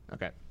alive.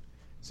 Okay,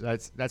 so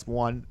that's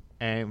 1.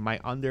 And my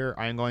under,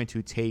 I'm going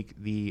to take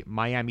the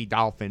Miami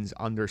Dolphins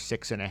under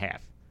 6.5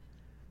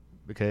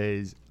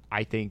 because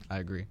I think I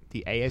agree.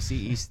 The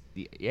AFC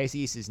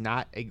East is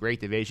not a great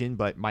division,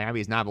 but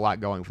Miami has not a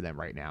lot going for them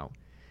right now.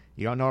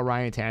 You don't know what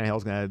Ryan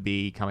Tannehill's going to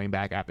be coming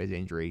back after his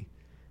injury.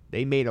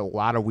 They made a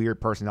lot of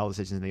weird personnel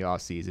decisions in the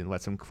offseason.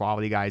 Let some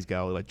quality guys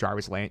go.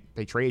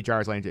 They traded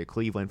Jarvis Landry to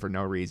Cleveland for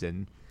no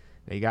reason.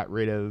 They got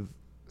rid of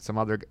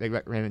they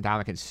got rid of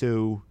Ndamukong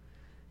Suh.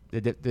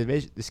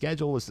 The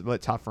schedule is a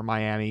bit tough for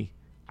Miami.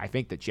 I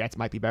think the Jets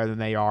might be better than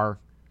they are.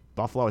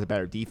 Buffalo has a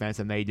better defense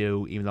than they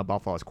do, even though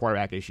Buffalo has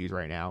quarterback issues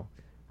right now.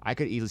 I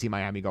could easily see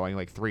Miami going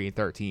like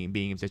 3-13,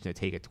 being in position to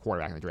take a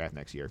quarterback in the draft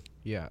next year.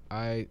 Yeah,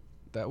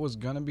 that was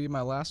gonna be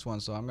my last one,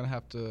 so I'm gonna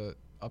have to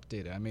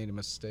update it. I made a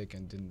mistake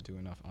and didn't do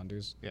enough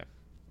unders. Yeah.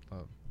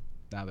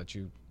 Now that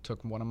you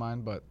took one of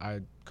mine, but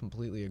I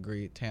completely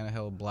agree.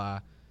 Tannehill, blah,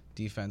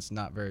 defense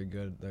not very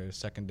good. Their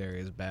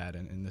secondary is bad,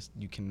 and this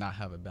you cannot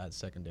have a bad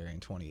secondary in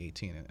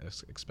 2018 and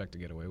expect to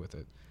get away with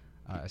it.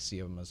 I see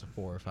them as a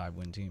 4 or 5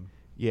 win team.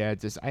 Yeah,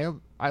 I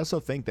also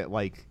think that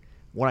like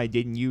what I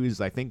didn't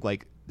use, I think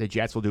like the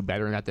Jets will do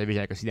better in that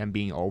division. I could see them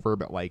being over,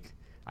 but like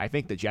I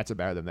think the Jets are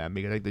better than them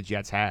because I think the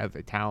Jets have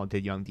a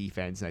talented young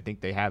defense, and I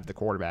think they have the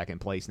quarterback in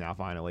place now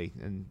finally.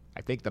 And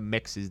I think the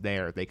mix is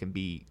there. They can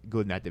be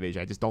good in that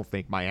division. I just don't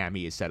think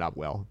Miami is set up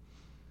well.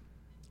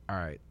 All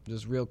right,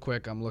 just real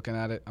quick, I'm looking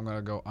at it. I'm going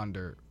to go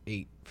under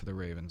 8 for the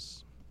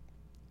Ravens.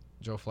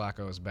 Joe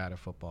Flacco is bad at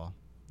football.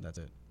 That's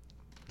it.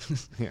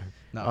 Yeah.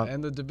 No,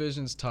 and the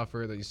division's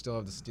tougher. That you still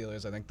have the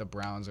Steelers. I think the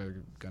Browns are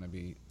going to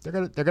be.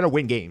 They're gonna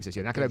win games this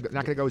year. Not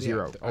gonna go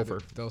zero over.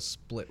 They'll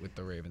split with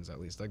the Ravens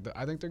at least.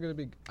 I think they're going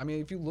to be. I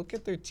mean, if you look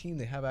at their team,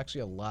 they have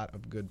actually a lot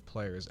of good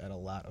players at a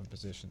lot of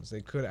positions.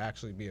 They could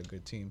actually be a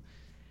good team.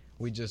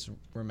 We just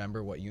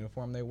remember what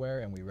uniform they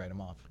wear and we write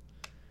them off.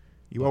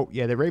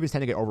 The Ravens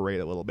tend to get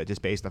overrated a little bit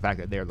just based on the fact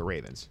that they're the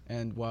Ravens.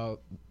 And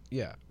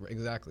yeah,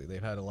 exactly.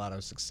 They've had a lot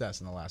of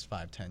success in the last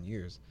 5-10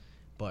 years,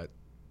 but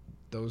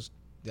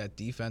that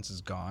defense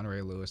is gone.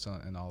 Ray Lewis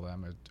and all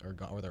them are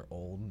gone, or they're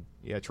old.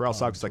 Yeah, Terrell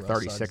Suggs is like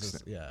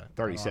 36. 36. I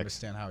don't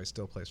understand how he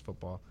still plays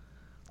football.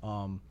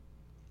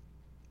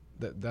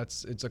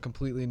 It's a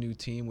completely new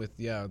team with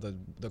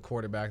the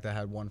quarterback that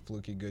had one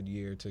fluky good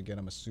year to get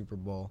him a Super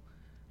Bowl.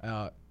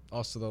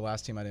 Also, the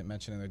last team I didn't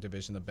mention in their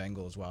division, the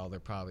Bengals, while they're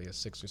probably a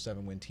 6 or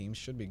 7 win team,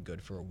 should be good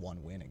for a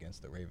 1 win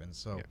against the Ravens.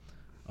 So,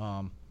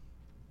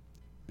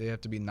 they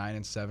have to be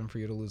 9-7 for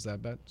you to lose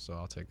that bet. So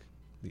I'll take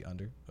the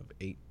under of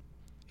 8.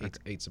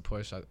 Eight's a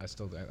push. I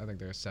think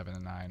they're a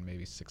 7-9,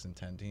 maybe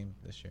 6-10 team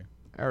this year.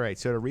 All right.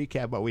 So to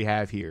recap what we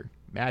have here,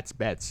 Matt's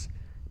bets: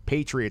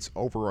 Patriots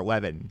over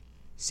 11,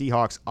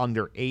 Seahawks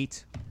under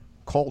 8,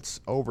 Colts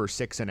over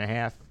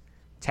 6.5,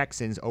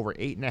 Texans over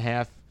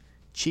 8.5,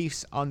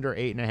 Chiefs under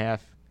 8.5,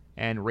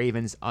 and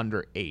Ravens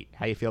under 8.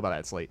 How you feel about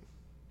that slate?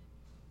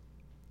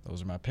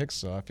 Those are my picks,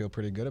 so I feel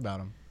pretty good about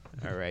them.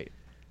 All right.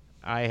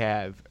 I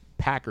have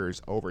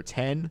Packers over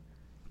 10,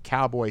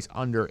 Cowboys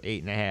under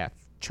 8.5,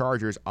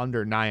 Chargers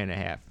under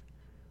 9.5,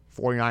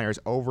 49ers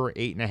over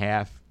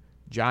 8.5,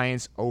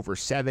 Giants over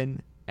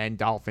 7, and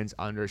Dolphins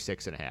under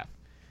 6.5.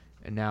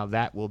 And now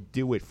that will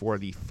do it for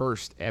the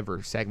first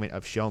ever segment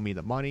of Show Me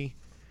the Money.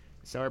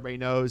 So everybody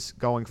knows,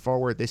 going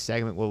forward, this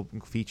segment will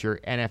feature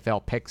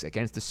NFL picks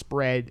against the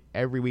spread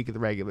every week of the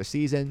regular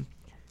season.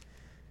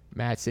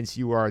 Matt, since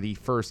you are the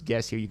first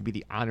guest here, you can be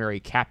the honorary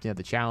captain of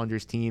the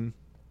Challengers team.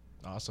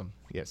 Awesome.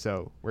 Yeah,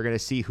 so we're going to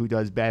see who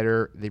does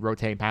better, the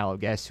rotating panel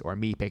of guests or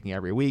me picking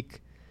every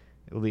week.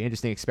 It will be an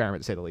interesting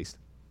experiment, to say the least.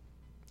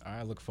 All right,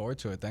 I look forward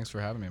to it. Thanks for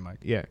having me, Mike.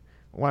 Yeah.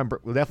 We'll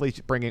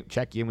definitely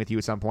check in with you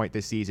at some point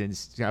this season,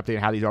 to update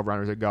how these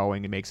overrunners are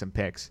going and make some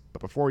picks.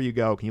 But before you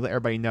go, can you let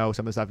everybody know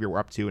some of the stuff you're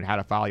up to and how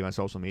to follow you on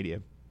social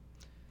media?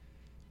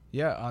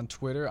 Yeah, on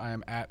Twitter, I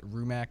am at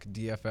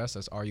RumackDFS.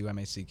 That's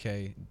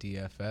RUMACK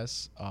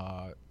DFS.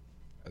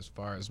 As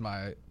far as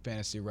my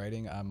fantasy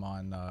writing, I'm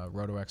on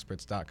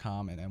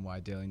rotoexperts.com and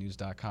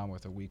nydailynews.com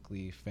with a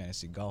weekly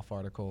fantasy golf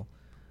article.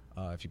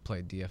 If you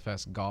play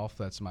DFS golf,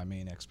 that's my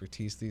main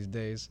expertise these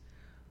days.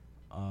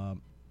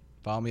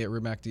 Follow me at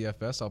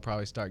RumackDFS. I'll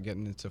probably start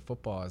getting into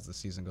football as the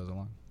season goes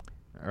along.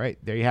 All right,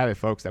 there you have it,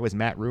 folks. That was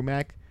Matt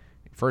Rumack.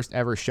 First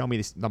ever Show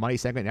Me the Money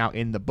segment now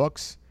in the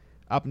books.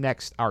 Up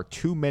next, our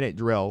 2-minute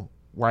drill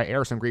where I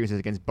air some grievances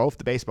against both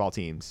the baseball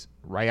teams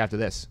right after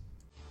this.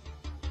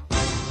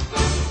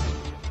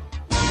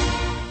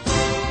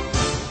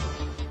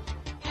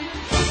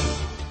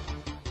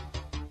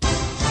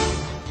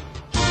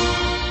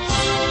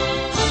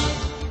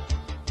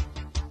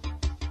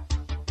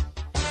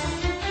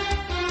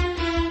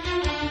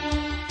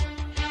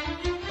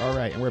 All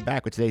right, and we're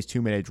back with today's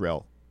 2-minute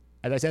drill.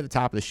 As I said at the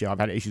top of the show, I've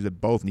had issues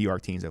with both New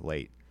York teams of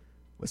late.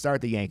 Let's start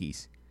with the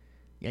Yankees.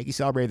 Yankees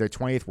celebrated their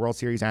 20th World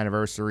Series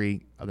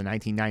anniversary of the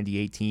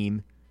 1998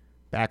 team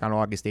back on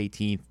August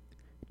 18th.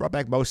 Brought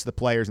back most of the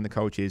players and the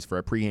coaches for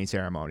a pregame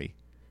ceremony.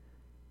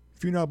 A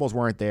few notables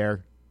weren't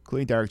there,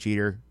 including Derek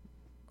Jeter,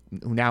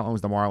 who now owns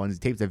the Marlins,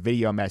 taped a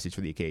video message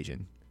for the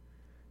occasion.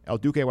 El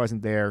Duque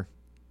wasn't there,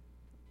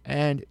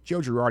 and Joe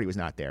Girardi was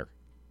not there.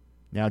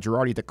 Now,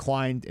 Girardi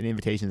declined an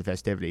invitation to the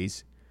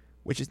festivities,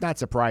 which is not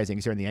surprising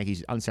considering the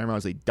Yankees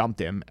unceremoniously dumped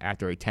him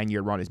after a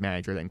 10-year run as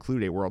manager that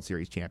included a World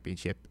Series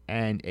championship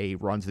and a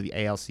run to the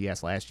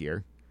ALCS last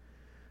year.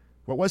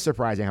 What was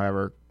surprising,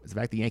 however, was the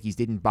fact the Yankees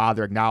didn't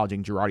bother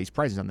acknowledging Girardi's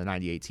presence on the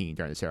 98 team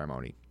during the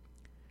ceremony.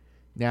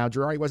 Now,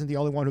 Girardi wasn't the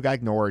only one who got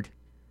ignored.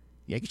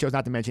 The Yankees chose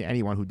not to mention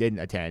anyone who didn't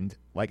attend,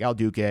 like El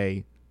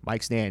Duque,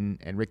 Mike Stanton,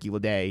 and Ricky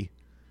Leday,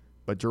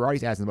 but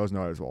Girardi's as the most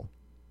noticeable.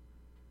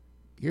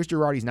 Here's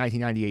Girardi's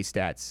 1998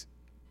 stats.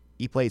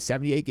 He played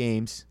 78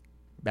 games,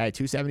 batted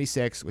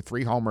 .276 with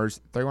 3 homers,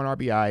 31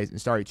 RBIs,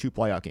 and started 2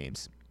 playoff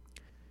games.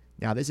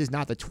 Now, this is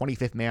not the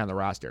 25th man on the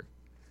roster.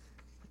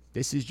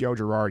 This is Joe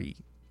Girardi.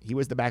 He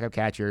was the backup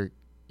catcher.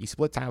 He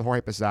split time with Jorge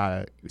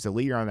Posada. He was the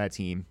leader on that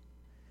team.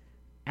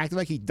 Acting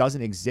like he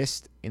doesn't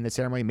exist in the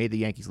ceremony made the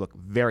Yankees look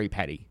very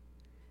petty.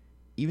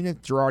 Even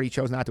if Girardi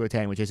chose not to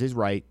attend, which is his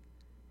right,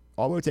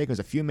 all it would take was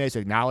a few minutes to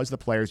acknowledge the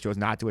players chose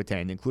not to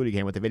attend, including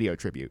him with a video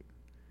tribute.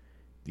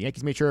 The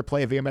Yankees made sure to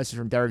play a video message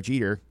from Derek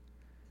Jeter.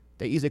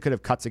 They easily could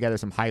have cut together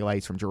some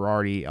highlights from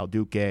Girardi, El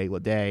Duque,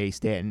 Leday,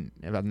 Stanton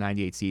about the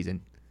 98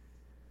 season.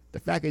 The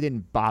fact they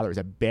didn't bother is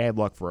a bad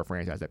look for a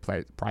franchise that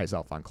prides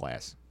itself on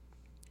class.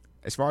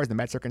 As far as the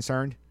Mets are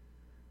concerned,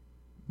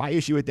 my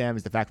issue with them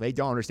is the fact they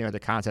don't understand what the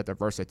concept of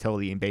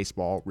versatility in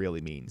baseball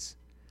really means.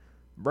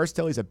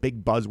 Versatility is a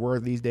big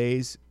buzzword these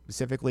days,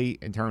 specifically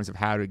in terms of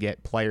how to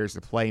get players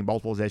to play in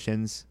multiple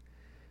positions.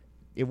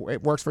 It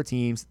works for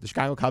teams. The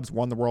Chicago Cubs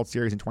won the World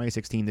Series in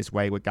 2016 this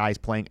way, with guys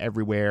playing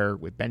everywhere,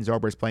 with Ben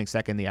Zobrist playing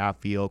second in the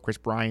outfield, Chris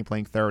Bryant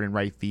playing third in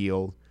right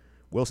field,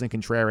 Wilson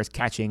Contreras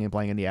catching and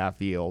playing in the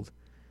outfield.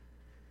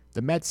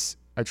 The Mets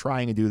are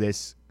trying to do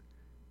this,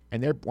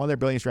 and one of their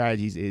brilliant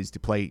strategies is to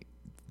play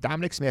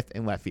Dominic Smith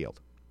in left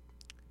field.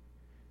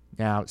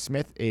 Now,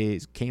 Smith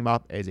came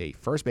up as a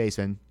first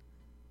baseman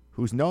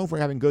who's known for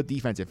having good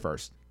defense at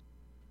first.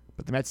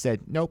 But the Mets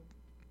said, nope,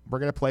 we're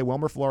going to play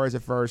Wilmer Flores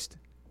at first.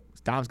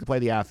 Dom's going to play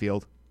the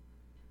outfield.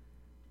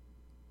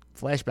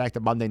 Flashback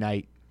to Monday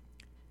night.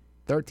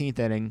 13th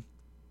inning.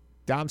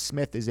 Dom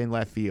Smith is in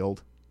left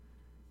field.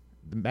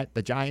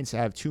 The Giants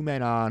have 2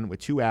 men on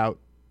with 2 out.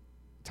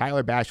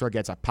 Tyler Batchelor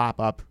gets a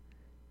pop-up.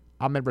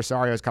 Ahmed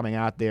Rosario is coming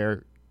out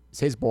there. It's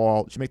his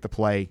ball. Should make the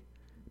play.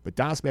 But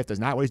Dom Smith does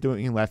not what he's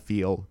doing in left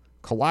field.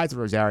 Collides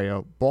with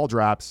Rosario. Ball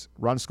drops.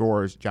 Run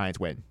scores.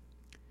 Giants win.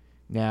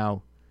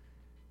 Now,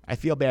 I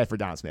feel bad for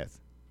Dom Smith.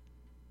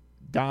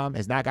 Dom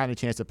has not gotten a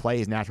chance to play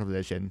his natural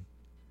position,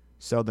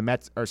 so the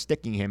Mets are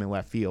sticking him in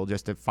left field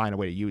just to find a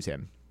way to use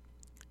him.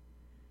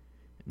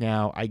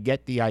 Now, I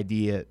get the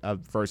idea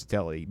of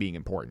versatility being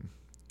important,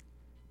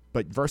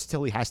 but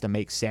versatility has to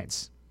make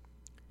sense.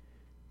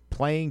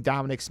 Playing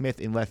Dominic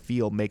Smith in left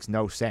field makes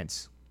no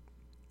sense.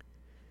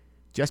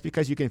 Just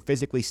because you can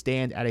physically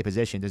stand at a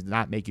position does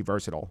not make you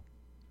versatile.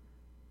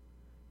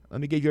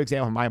 Let me give you an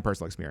example from my own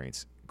personal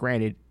experience.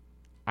 Granted,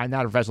 I'm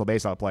not a professional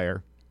baseball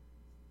player.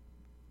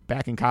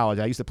 Back in college,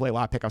 I used to play a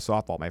lot of pickup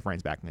softball with my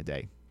friends back in the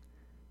day.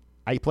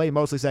 I played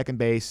mostly second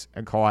base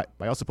and caught,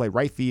 but I also played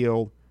right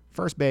field,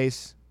 first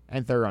base,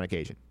 and third on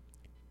occasion.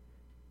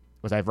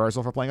 Was I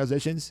versatile for playing those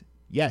positions?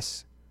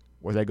 Yes.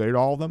 Was I good at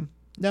all of them?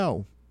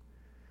 No.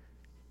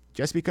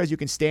 Just because you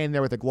can stand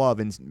there with a glove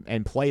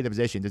and play the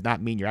position does not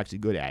mean you're actually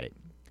good at it.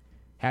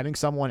 Having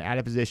someone at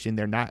a position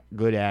they're not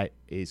good at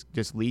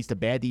just leads to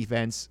bad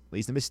defense,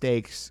 leads to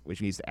mistakes,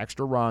 which leads to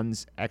extra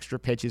runs, extra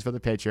pitches for the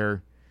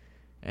pitcher,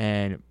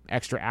 and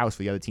extra outs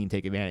for the other team to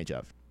take advantage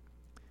of.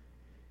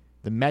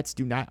 The Mets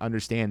do not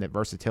understand that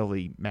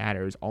versatility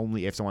matters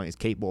only if someone is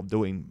capable of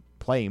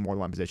playing more than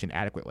one position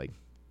adequately.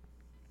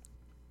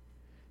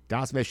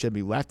 Dom Smith should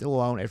be left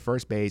alone at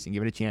first base and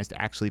given a chance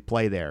to actually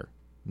play there,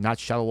 not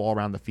shuttle all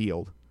around the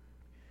field.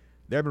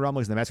 There have been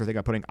rumblings in the Mets were thinking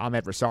of putting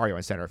Ahmed Rosario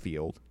in center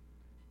field.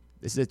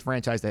 This is a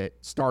franchise that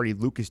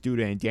started Lucas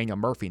Duda and Daniel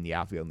Murphy in the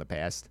outfield in the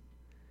past.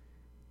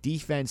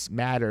 Defense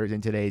matters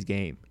in today's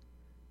game.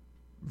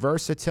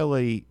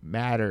 Versatility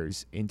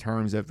matters in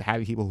terms of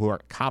having people who are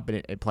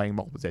competent at playing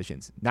multiple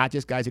positions, not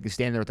just guys who can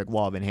stand there with a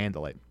glove and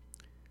handle it.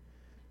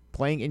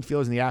 Playing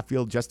infielders in the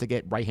outfield just to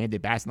get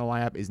right-handed bats in the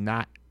lineup is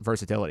not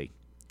versatility.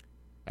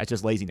 That's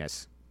just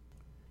laziness.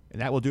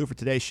 And that will do it for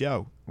today's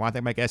show. I want to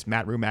thank my guest,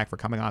 Matt Rumack, for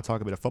coming on to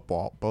talk a bit of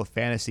football, both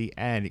fantasy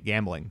and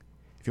gambling.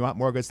 If you want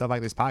more good stuff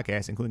like this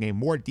podcast, including a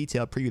more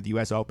detailed preview of the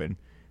U.S. Open,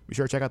 be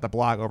sure to check out the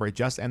blog over at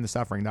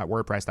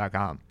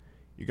justendthesuffering.wordpress.com.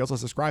 You can also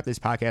subscribe to this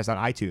podcast on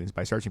iTunes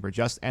by searching for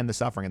Just End the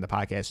Suffering in the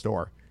podcast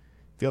store.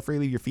 Feel free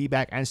to leave your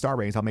feedback and star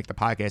ratings to help make the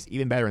podcast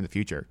even better in the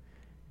future.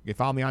 You can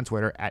follow me on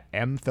Twitter at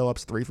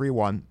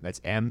mphillips331. That's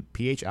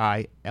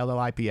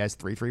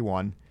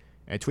MPHILLIPS331.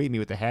 And tweet me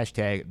with the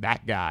hashtag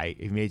 #ThatGuy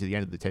if you made it to the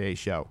end of today's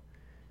show.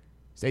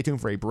 Stay tuned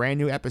for a brand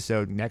new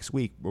episode next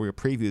week where we'll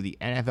preview the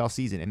NFL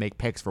season and make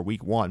picks for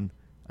Week 1.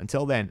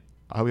 Until then,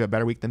 I hope you have a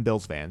better week than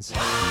Bills fans.